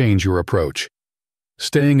and change your approach.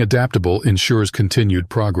 Staying adaptable ensures continued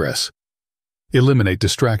progress. Eliminate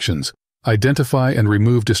distractions. Identify and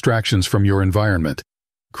remove distractions from your environment.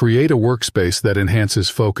 Create a workspace that enhances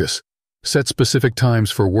focus. Set specific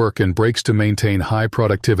times for work and breaks to maintain high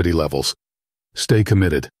productivity levels. Stay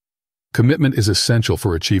committed. Commitment is essential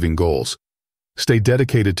for achieving goals. Stay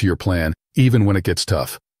dedicated to your plan, even when it gets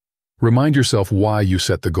tough. Remind yourself why you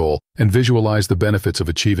set the goal and visualize the benefits of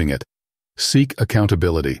achieving it. Seek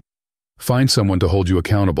accountability. Find someone to hold you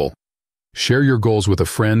accountable. Share your goals with a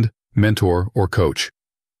friend, mentor, or coach.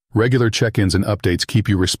 Regular check-ins and updates keep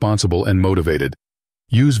you responsible and motivated.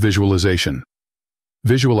 Use visualization.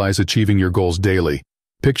 Visualize achieving your goals daily.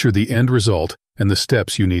 Picture the end result and the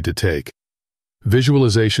steps you need to take.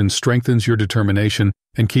 Visualization strengthens your determination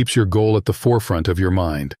and keeps your goal at the forefront of your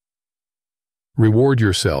mind. Reward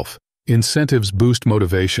yourself. Incentives boost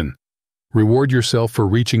motivation. Reward yourself for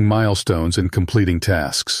reaching milestones and completing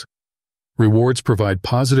tasks. Rewards provide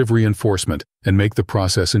positive reinforcement and make the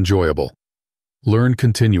process enjoyable. Learn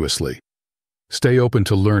continuously. Stay open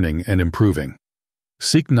to learning and improving.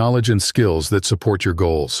 Seek knowledge and skills that support your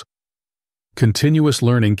goals. Continuous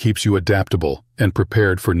learning keeps you adaptable and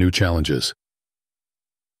prepared for new challenges.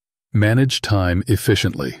 Manage time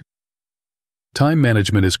efficiently. Time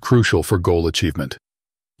management is crucial for goal achievement.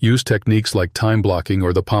 Use techniques like time blocking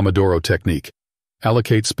or the Pomodoro technique.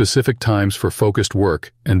 Allocate specific times for focused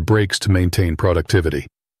work and breaks to maintain productivity.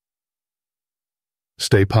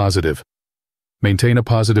 Stay positive. Maintain a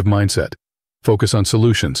positive mindset. Focus on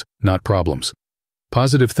solutions, not problems.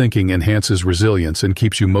 Positive thinking enhances resilience and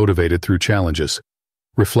keeps you motivated through challenges.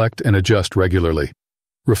 Reflect and adjust regularly.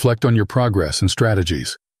 Reflect on your progress and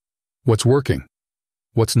strategies. What's working?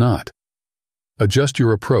 What's not? Adjust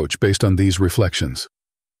your approach based on these reflections.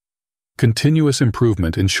 Continuous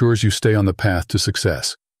improvement ensures you stay on the path to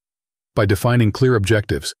success. By defining clear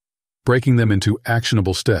objectives, breaking them into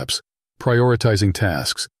actionable steps, prioritizing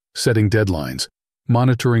tasks, setting deadlines,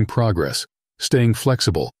 monitoring progress, staying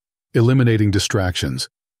flexible, eliminating distractions,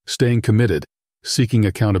 staying committed, seeking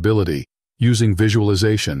accountability, using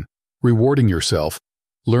visualization, rewarding yourself,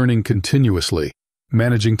 learning continuously,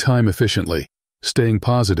 managing time efficiently, staying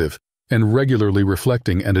positive, and regularly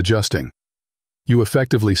reflecting and adjusting, you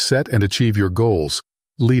effectively set and achieve your goals,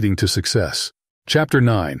 leading to success. Chapter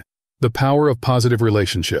 9. The Power of Positive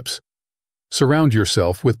Relationships. Surround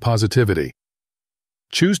yourself with positivity.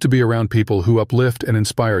 Choose to be around people who uplift and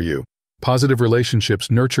inspire you. Positive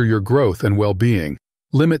relationships nurture your growth and well-being.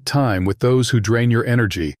 Limit time with those who drain your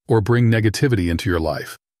energy or bring negativity into your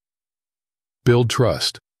life. Build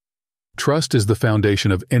trust. Trust is the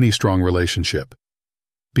foundation of any strong relationship.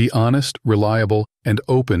 Be honest, reliable, and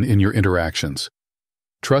open in your interactions.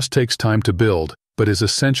 Trust takes time to build, but is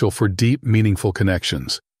essential for deep, meaningful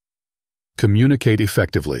connections. Communicate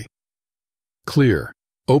effectively. Clear,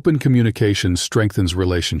 open communication strengthens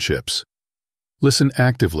relationships. Listen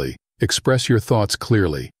actively, express your thoughts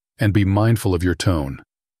clearly, and be mindful of your tone.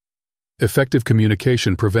 Effective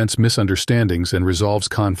communication prevents misunderstandings and resolves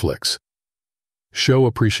conflicts. Show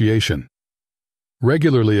appreciation.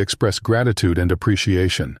 Regularly express gratitude and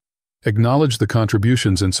appreciation. Acknowledge the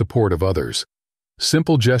contributions and support of others.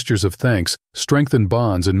 Simple gestures of thanks strengthen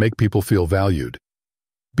bonds and make people feel valued.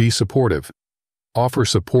 Be supportive. Offer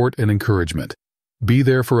support and encouragement. Be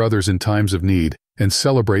there for others in times of need and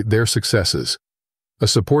celebrate their successes. A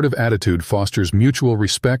supportive attitude fosters mutual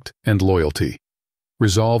respect and loyalty.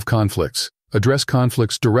 Resolve conflicts. Address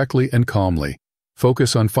conflicts directly and calmly.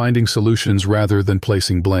 Focus on finding solutions rather than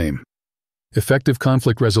placing blame. Effective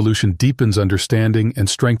conflict resolution deepens understanding and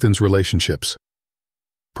strengthens relationships.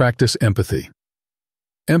 Practice empathy.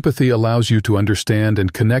 Empathy allows you to understand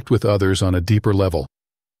and connect with others on a deeper level.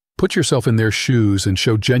 Put yourself in their shoes and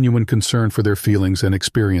show genuine concern for their feelings and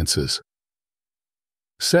experiences.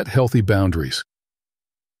 Set healthy boundaries.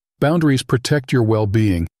 Boundaries protect your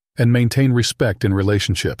well-being and maintain respect in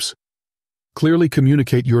relationships. Clearly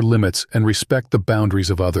communicate your limits and respect the boundaries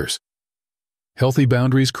of others. Healthy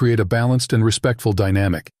boundaries create a balanced and respectful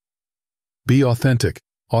dynamic. Be authentic.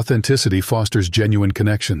 Authenticity fosters genuine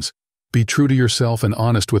connections. Be true to yourself and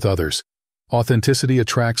honest with others. Authenticity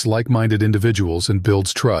attracts like-minded individuals and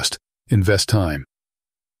builds trust. Invest time.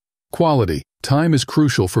 Quality. Time is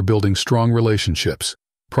crucial for building strong relationships.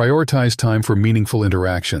 Prioritize time for meaningful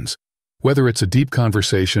interactions. Whether it's a deep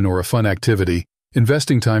conversation or a fun activity,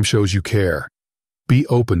 investing time shows you care. Be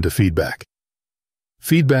open to feedback.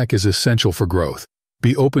 Feedback is essential for growth.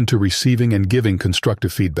 Be open to receiving and giving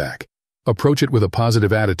constructive feedback. Approach it with a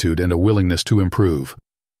positive attitude and a willingness to improve.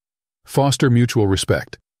 Foster mutual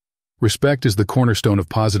respect. Respect is the cornerstone of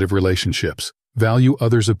positive relationships. Value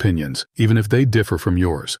others' opinions, even if they differ from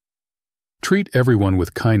yours. Treat everyone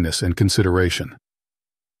with kindness and consideration.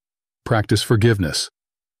 Practice forgiveness.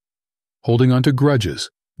 Holding on to grudges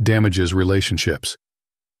damages relationships.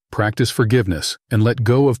 Practice forgiveness and let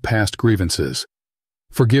go of past grievances.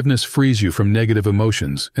 Forgiveness frees you from negative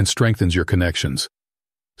emotions and strengthens your connections.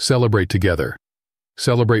 Celebrate together.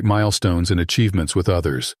 Celebrate milestones and achievements with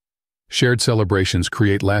others. Shared celebrations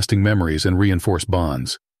create lasting memories and reinforce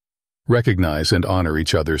bonds. Recognize and honor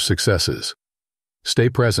each other's successes. Stay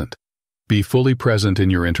present. Be fully present in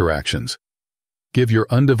your interactions. Give your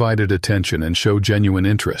undivided attention and show genuine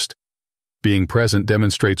interest. Being present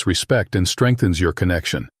demonstrates respect and strengthens your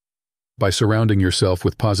connection. By surrounding yourself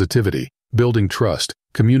with positivity, building trust,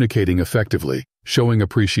 communicating effectively, showing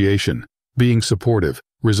appreciation, being supportive,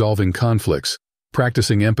 resolving conflicts,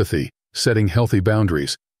 practicing empathy, setting healthy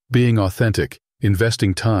boundaries, being authentic,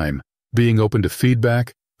 investing time, being open to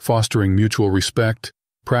feedback, fostering mutual respect,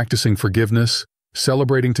 practicing forgiveness,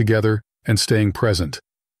 celebrating together, and staying present.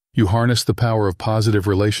 You harness the power of positive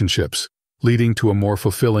relationships, leading to a more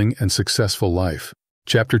fulfilling and successful life.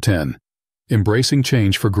 Chapter 10. Embracing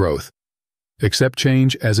change for growth. Accept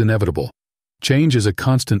change as inevitable. Change is a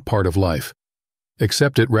constant part of life.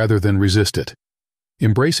 Accept it rather than resist it.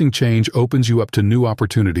 Embracing change opens you up to new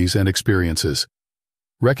opportunities and experiences.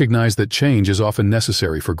 Recognize that change is often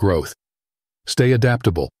necessary for growth. Stay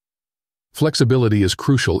adaptable. Flexibility is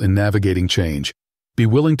crucial in navigating change. Be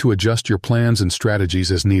willing to adjust your plans and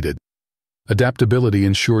strategies as needed. Adaptability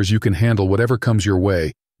ensures you can handle whatever comes your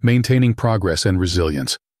way, maintaining progress and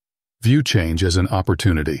resilience. View change as an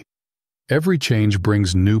opportunity. Every change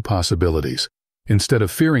brings new possibilities. Instead of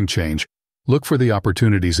fearing change, look for the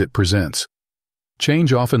opportunities it presents.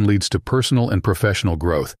 Change often leads to personal and professional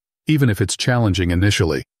growth, even if it's challenging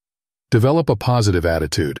initially. Develop a positive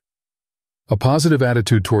attitude. A positive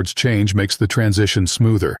attitude towards change makes the transition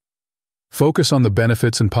smoother. Focus on the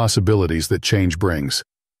benefits and possibilities that change brings.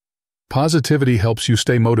 Positivity helps you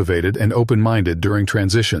stay motivated and open-minded during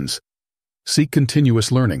transitions. Seek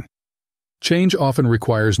continuous learning. Change often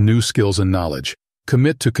requires new skills and knowledge.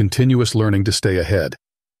 Commit to continuous learning to stay ahead.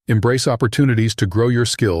 Embrace opportunities to grow your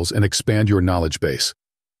skills and expand your knowledge base.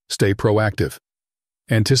 Stay proactive.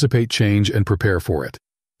 Anticipate change and prepare for it.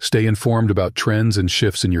 Stay informed about trends and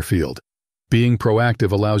shifts in your field. Being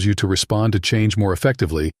proactive allows you to respond to change more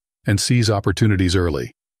effectively and seize opportunities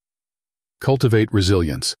early. Cultivate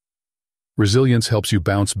resilience. Resilience helps you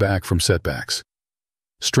bounce back from setbacks.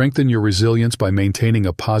 Strengthen your resilience by maintaining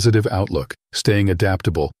a positive outlook, staying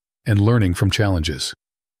adaptable, and learning from challenges.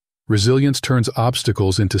 Resilience turns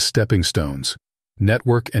obstacles into stepping stones.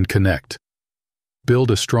 Network and connect.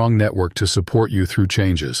 Build a strong network to support you through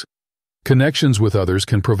changes. Connections with others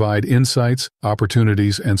can provide insights,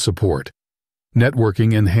 opportunities, and support.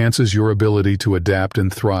 Networking enhances your ability to adapt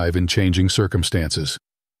and thrive in changing circumstances.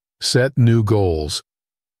 Set new goals.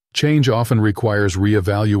 Change often requires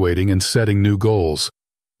reevaluating and setting new goals.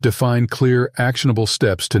 Define clear, actionable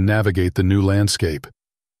steps to navigate the new landscape.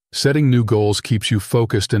 Setting new goals keeps you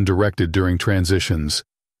focused and directed during transitions.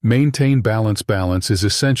 Maintain balance. Balance is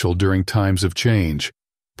essential during times of change.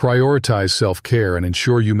 Prioritize self-care and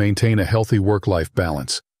ensure you maintain a healthy work-life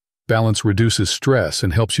balance. Balance reduces stress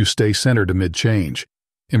and helps you stay centered amid change.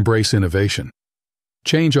 Embrace innovation.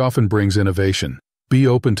 Change often brings innovation. Be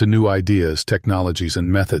open to new ideas, technologies, and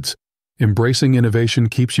methods. Embracing innovation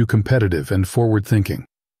keeps you competitive and forward-thinking.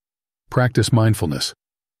 Practice mindfulness.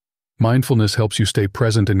 Mindfulness helps you stay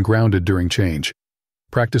present and grounded during change.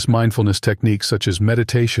 Practice mindfulness techniques such as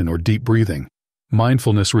meditation or deep breathing.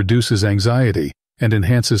 Mindfulness reduces anxiety and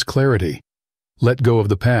enhances clarity. Let go of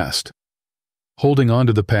the past. Holding on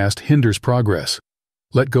to the past hinders progress.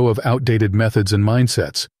 Let go of outdated methods and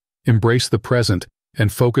mindsets. Embrace the present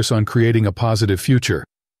and focus on creating a positive future.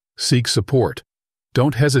 Seek support.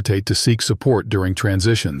 Don't hesitate to seek support during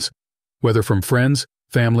transitions. Whether from friends,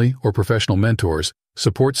 family, or professional mentors,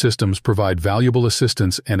 support systems provide valuable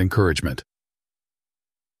assistance and encouragement.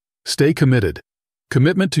 Stay committed.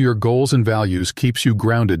 Commitment to your goals and values keeps you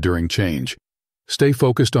grounded during change. Stay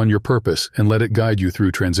focused on your purpose and let it guide you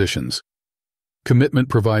through transitions. Commitment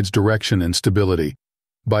provides direction and stability.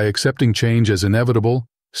 By accepting change as inevitable,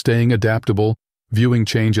 staying adaptable, viewing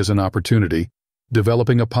change as an opportunity,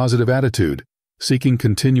 developing a positive attitude, seeking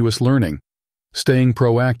continuous learning, staying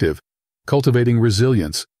proactive, cultivating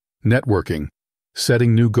resilience, networking,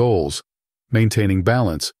 setting new goals, maintaining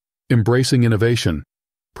balance, embracing innovation,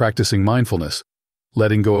 practicing mindfulness,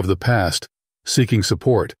 letting go of the past, seeking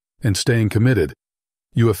support, and staying committed,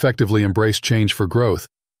 you effectively embrace change for growth,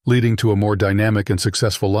 leading to a more dynamic and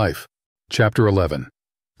successful life. Chapter 11.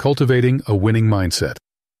 Cultivating a winning mindset.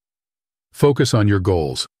 Focus on your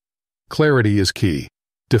goals. Clarity is key.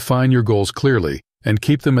 Define your goals clearly and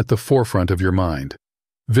keep them at the forefront of your mind.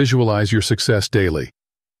 Visualize your success daily.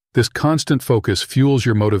 This constant focus fuels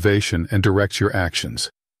your motivation and directs your actions.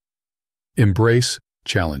 Embrace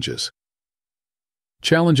challenges.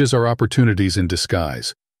 Challenges are opportunities in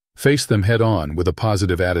disguise. Face them head-on with a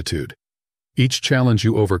positive attitude. Each challenge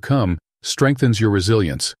you overcome strengthens your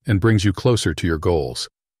resilience and brings you closer to your goals.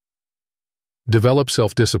 Develop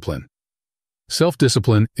self-discipline.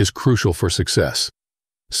 Self-discipline is crucial for success.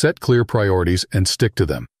 Set clear priorities and stick to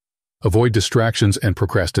them. Avoid distractions and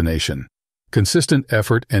procrastination. Consistent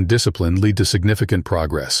effort and discipline lead to significant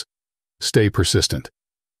progress. Stay persistent.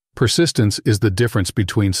 Persistence is the difference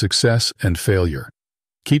between success and failure.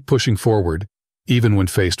 Keep pushing forward, even when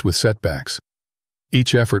faced with setbacks.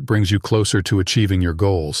 Each effort brings you closer to achieving your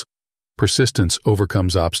goals. Persistence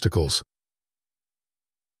overcomes obstacles.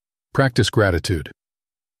 Practice gratitude.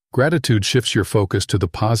 Gratitude shifts your focus to the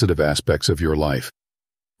positive aspects of your life.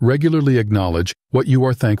 Regularly acknowledge what you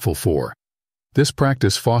are thankful for. This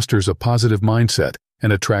practice fosters a positive mindset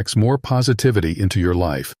and attracts more positivity into your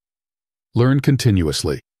life. Learn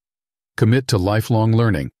continuously. Commit to lifelong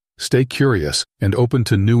learning. Stay curious and open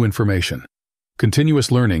to new information. Continuous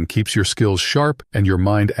learning keeps your skills sharp and your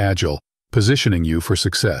mind agile, positioning you for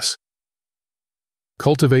success.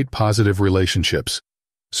 Cultivate positive relationships.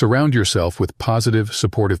 Surround yourself with positive,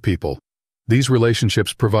 supportive people. These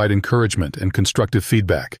relationships provide encouragement and constructive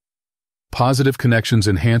feedback. Positive connections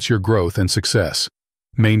enhance your growth and success.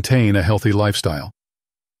 Maintain a healthy lifestyle.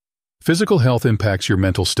 Physical health impacts your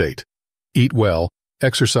mental state. Eat well,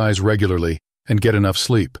 exercise regularly, and get enough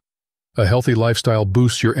sleep. A healthy lifestyle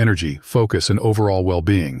boosts your energy, focus, and overall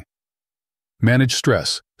well-being. Manage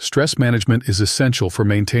stress. Stress management is essential for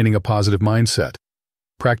maintaining a positive mindset.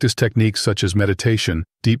 Practice techniques such as meditation,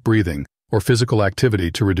 deep breathing, or physical activity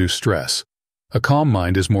to reduce stress. A calm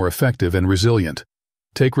mind is more effective and resilient.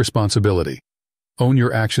 Take responsibility. Own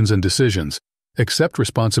your actions and decisions. Accept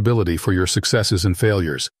responsibility for your successes and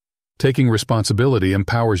failures. Taking responsibility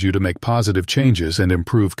empowers you to make positive changes and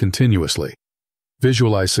improve continuously.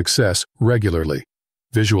 Visualize success regularly.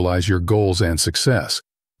 Visualize your goals and success.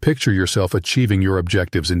 Picture yourself achieving your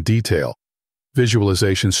objectives in detail.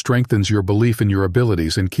 Visualization strengthens your belief in your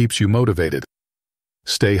abilities and keeps you motivated.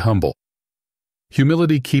 Stay humble.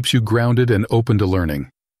 Humility keeps you grounded and open to learning.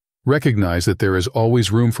 Recognize that there is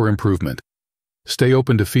always room for improvement. Stay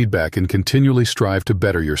open to feedback and continually strive to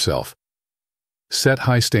better yourself. Set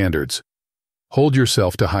high standards. Hold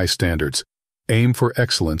yourself to high standards. Aim for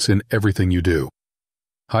excellence in everything you do.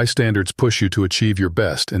 High standards push you to achieve your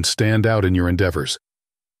best and stand out in your endeavors.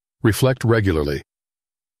 Reflect regularly.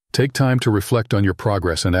 Take time to reflect on your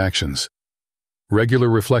progress and actions. Regular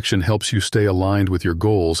reflection helps you stay aligned with your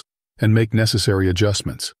goals and make necessary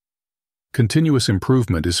adjustments. Continuous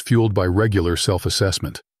improvement is fueled by regular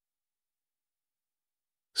self-assessment.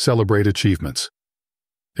 Celebrate achievements.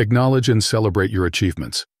 Acknowledge and celebrate your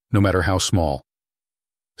achievements, no matter how small.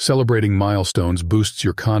 Celebrating milestones boosts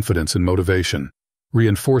your confidence and motivation,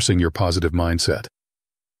 reinforcing your positive mindset.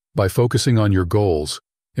 By focusing on your goals,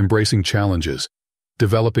 embracing challenges,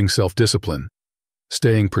 developing self-discipline,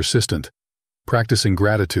 staying persistent, practicing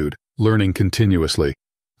gratitude, learning continuously,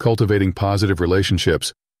 cultivating positive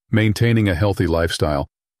relationships, maintaining a healthy lifestyle,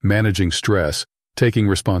 managing stress, taking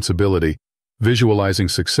responsibility, visualizing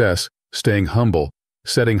success, staying humble,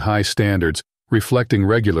 setting high standards, reflecting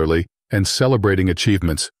regularly, and celebrating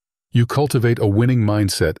achievements, you cultivate a winning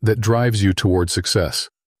mindset that drives you toward success.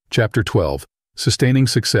 Chapter 12. Sustaining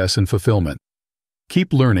Success and Fulfillment.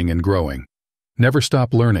 Keep learning and growing. Never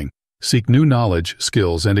stop learning. Seek new knowledge,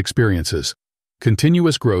 skills, and experiences.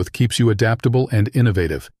 Continuous growth keeps you adaptable and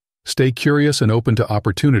innovative. Stay curious and open to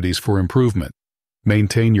opportunities for improvement.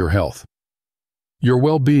 Maintain your health. Your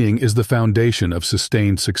well-being is the foundation of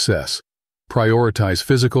sustained success. Prioritize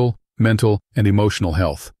physical, mental, and emotional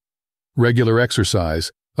health. Regular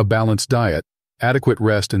exercise, a balanced diet, adequate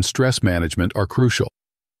rest, and stress management are crucial.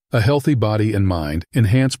 A healthy body and mind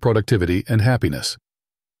enhance productivity and happiness.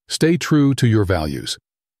 Stay true to your values.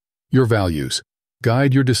 Your values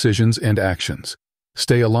guide your decisions and actions.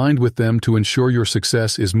 Stay aligned with them to ensure your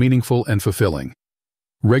success is meaningful and fulfilling.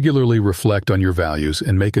 Regularly reflect on your values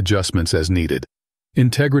and make adjustments as needed.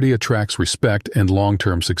 Integrity attracts respect and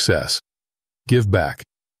long-term success. Give back.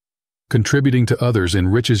 Contributing to others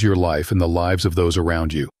enriches your life and the lives of those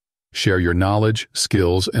around you. Share your knowledge,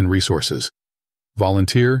 skills, and resources.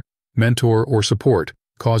 Volunteer, mentor, or support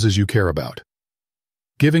causes you care about.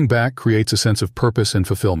 Giving back creates a sense of purpose and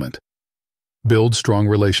fulfillment. Build strong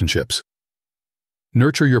relationships.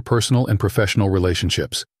 Nurture your personal and professional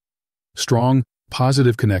relationships. Strong,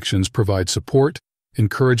 positive connections provide support,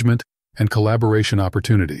 encouragement, and collaboration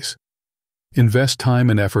opportunities. Invest time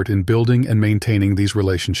and effort in building and maintaining these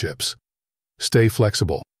relationships. Stay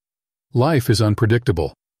flexible. Life is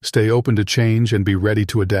unpredictable. Stay open to change and be ready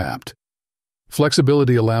to adapt.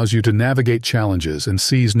 Flexibility allows you to navigate challenges and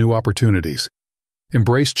seize new opportunities.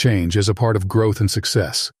 Embrace change as a part of growth and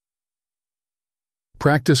success.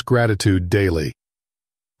 Practice gratitude daily.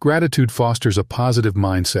 Gratitude fosters a positive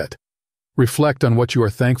mindset. Reflect on what you are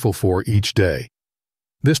thankful for each day.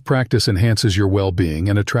 This practice enhances your well-being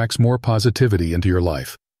and attracts more positivity into your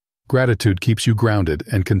life. Gratitude keeps you grounded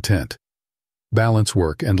and content. Balance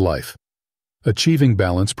work and life. Achieving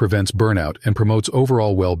balance prevents burnout and promotes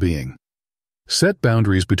overall well-being. Set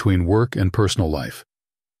boundaries between work and personal life.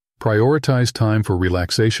 Prioritize time for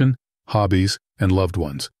relaxation, hobbies, and loved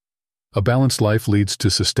ones. A balanced life leads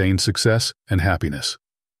to sustained success and happiness.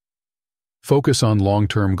 Focus on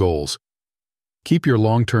long-term goals. Keep your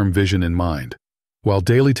long-term vision in mind. While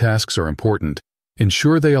daily tasks are important,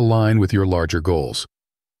 ensure they align with your larger goals.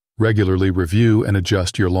 Regularly review and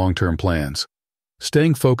adjust your long-term plans.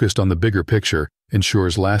 Staying focused on the bigger picture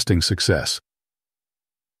ensures lasting success.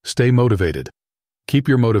 Stay motivated. Keep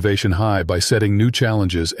your motivation high by setting new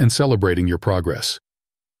challenges and celebrating your progress.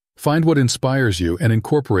 Find what inspires you and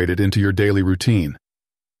incorporate it into your daily routine.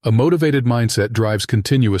 A motivated mindset drives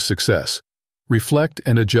continuous success. Reflect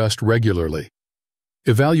and adjust regularly.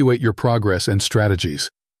 Evaluate your progress and strategies.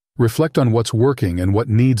 Reflect on what's working and what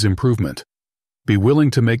needs improvement. Be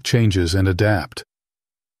willing to make changes and adapt.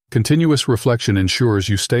 Continuous reflection ensures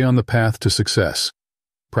you stay on the path to success.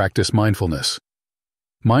 Practice mindfulness.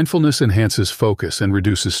 Mindfulness enhances focus and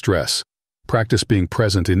reduces stress. Practice being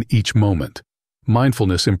present in each moment.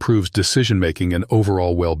 Mindfulness improves decision-making and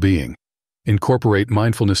overall well-being. Incorporate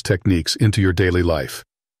mindfulness techniques into your daily life.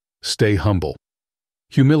 Stay humble.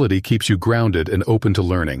 Humility keeps you grounded and open to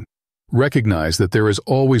learning. Recognize that there is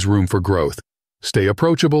always room for growth. Stay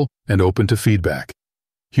approachable and open to feedback.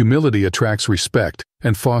 Humility attracts respect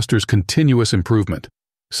and fosters continuous improvement.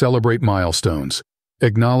 Celebrate milestones.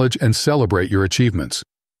 Acknowledge and celebrate your achievements.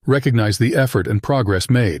 Recognize the effort and progress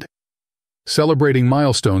made. Celebrating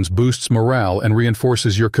milestones boosts morale and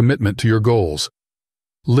reinforces your commitment to your goals.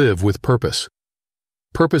 Live with purpose.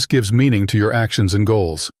 Purpose gives meaning to your actions and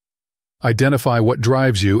goals. Identify what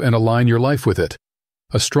drives you and align your life with it.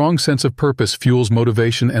 A strong sense of purpose fuels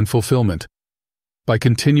motivation and fulfillment. By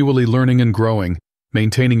continually learning and growing,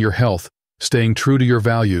 maintaining your health, staying true to your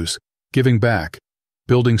values, giving back,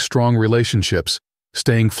 building strong relationships,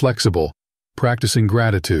 staying flexible, practicing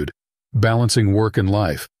gratitude, balancing work and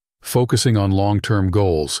life, focusing on long-term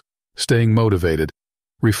goals, staying motivated,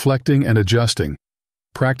 reflecting and adjusting,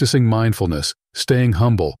 practicing mindfulness, staying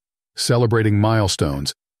humble, celebrating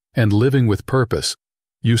milestones, and living with purpose,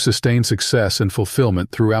 you sustain success and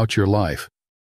fulfillment throughout your life.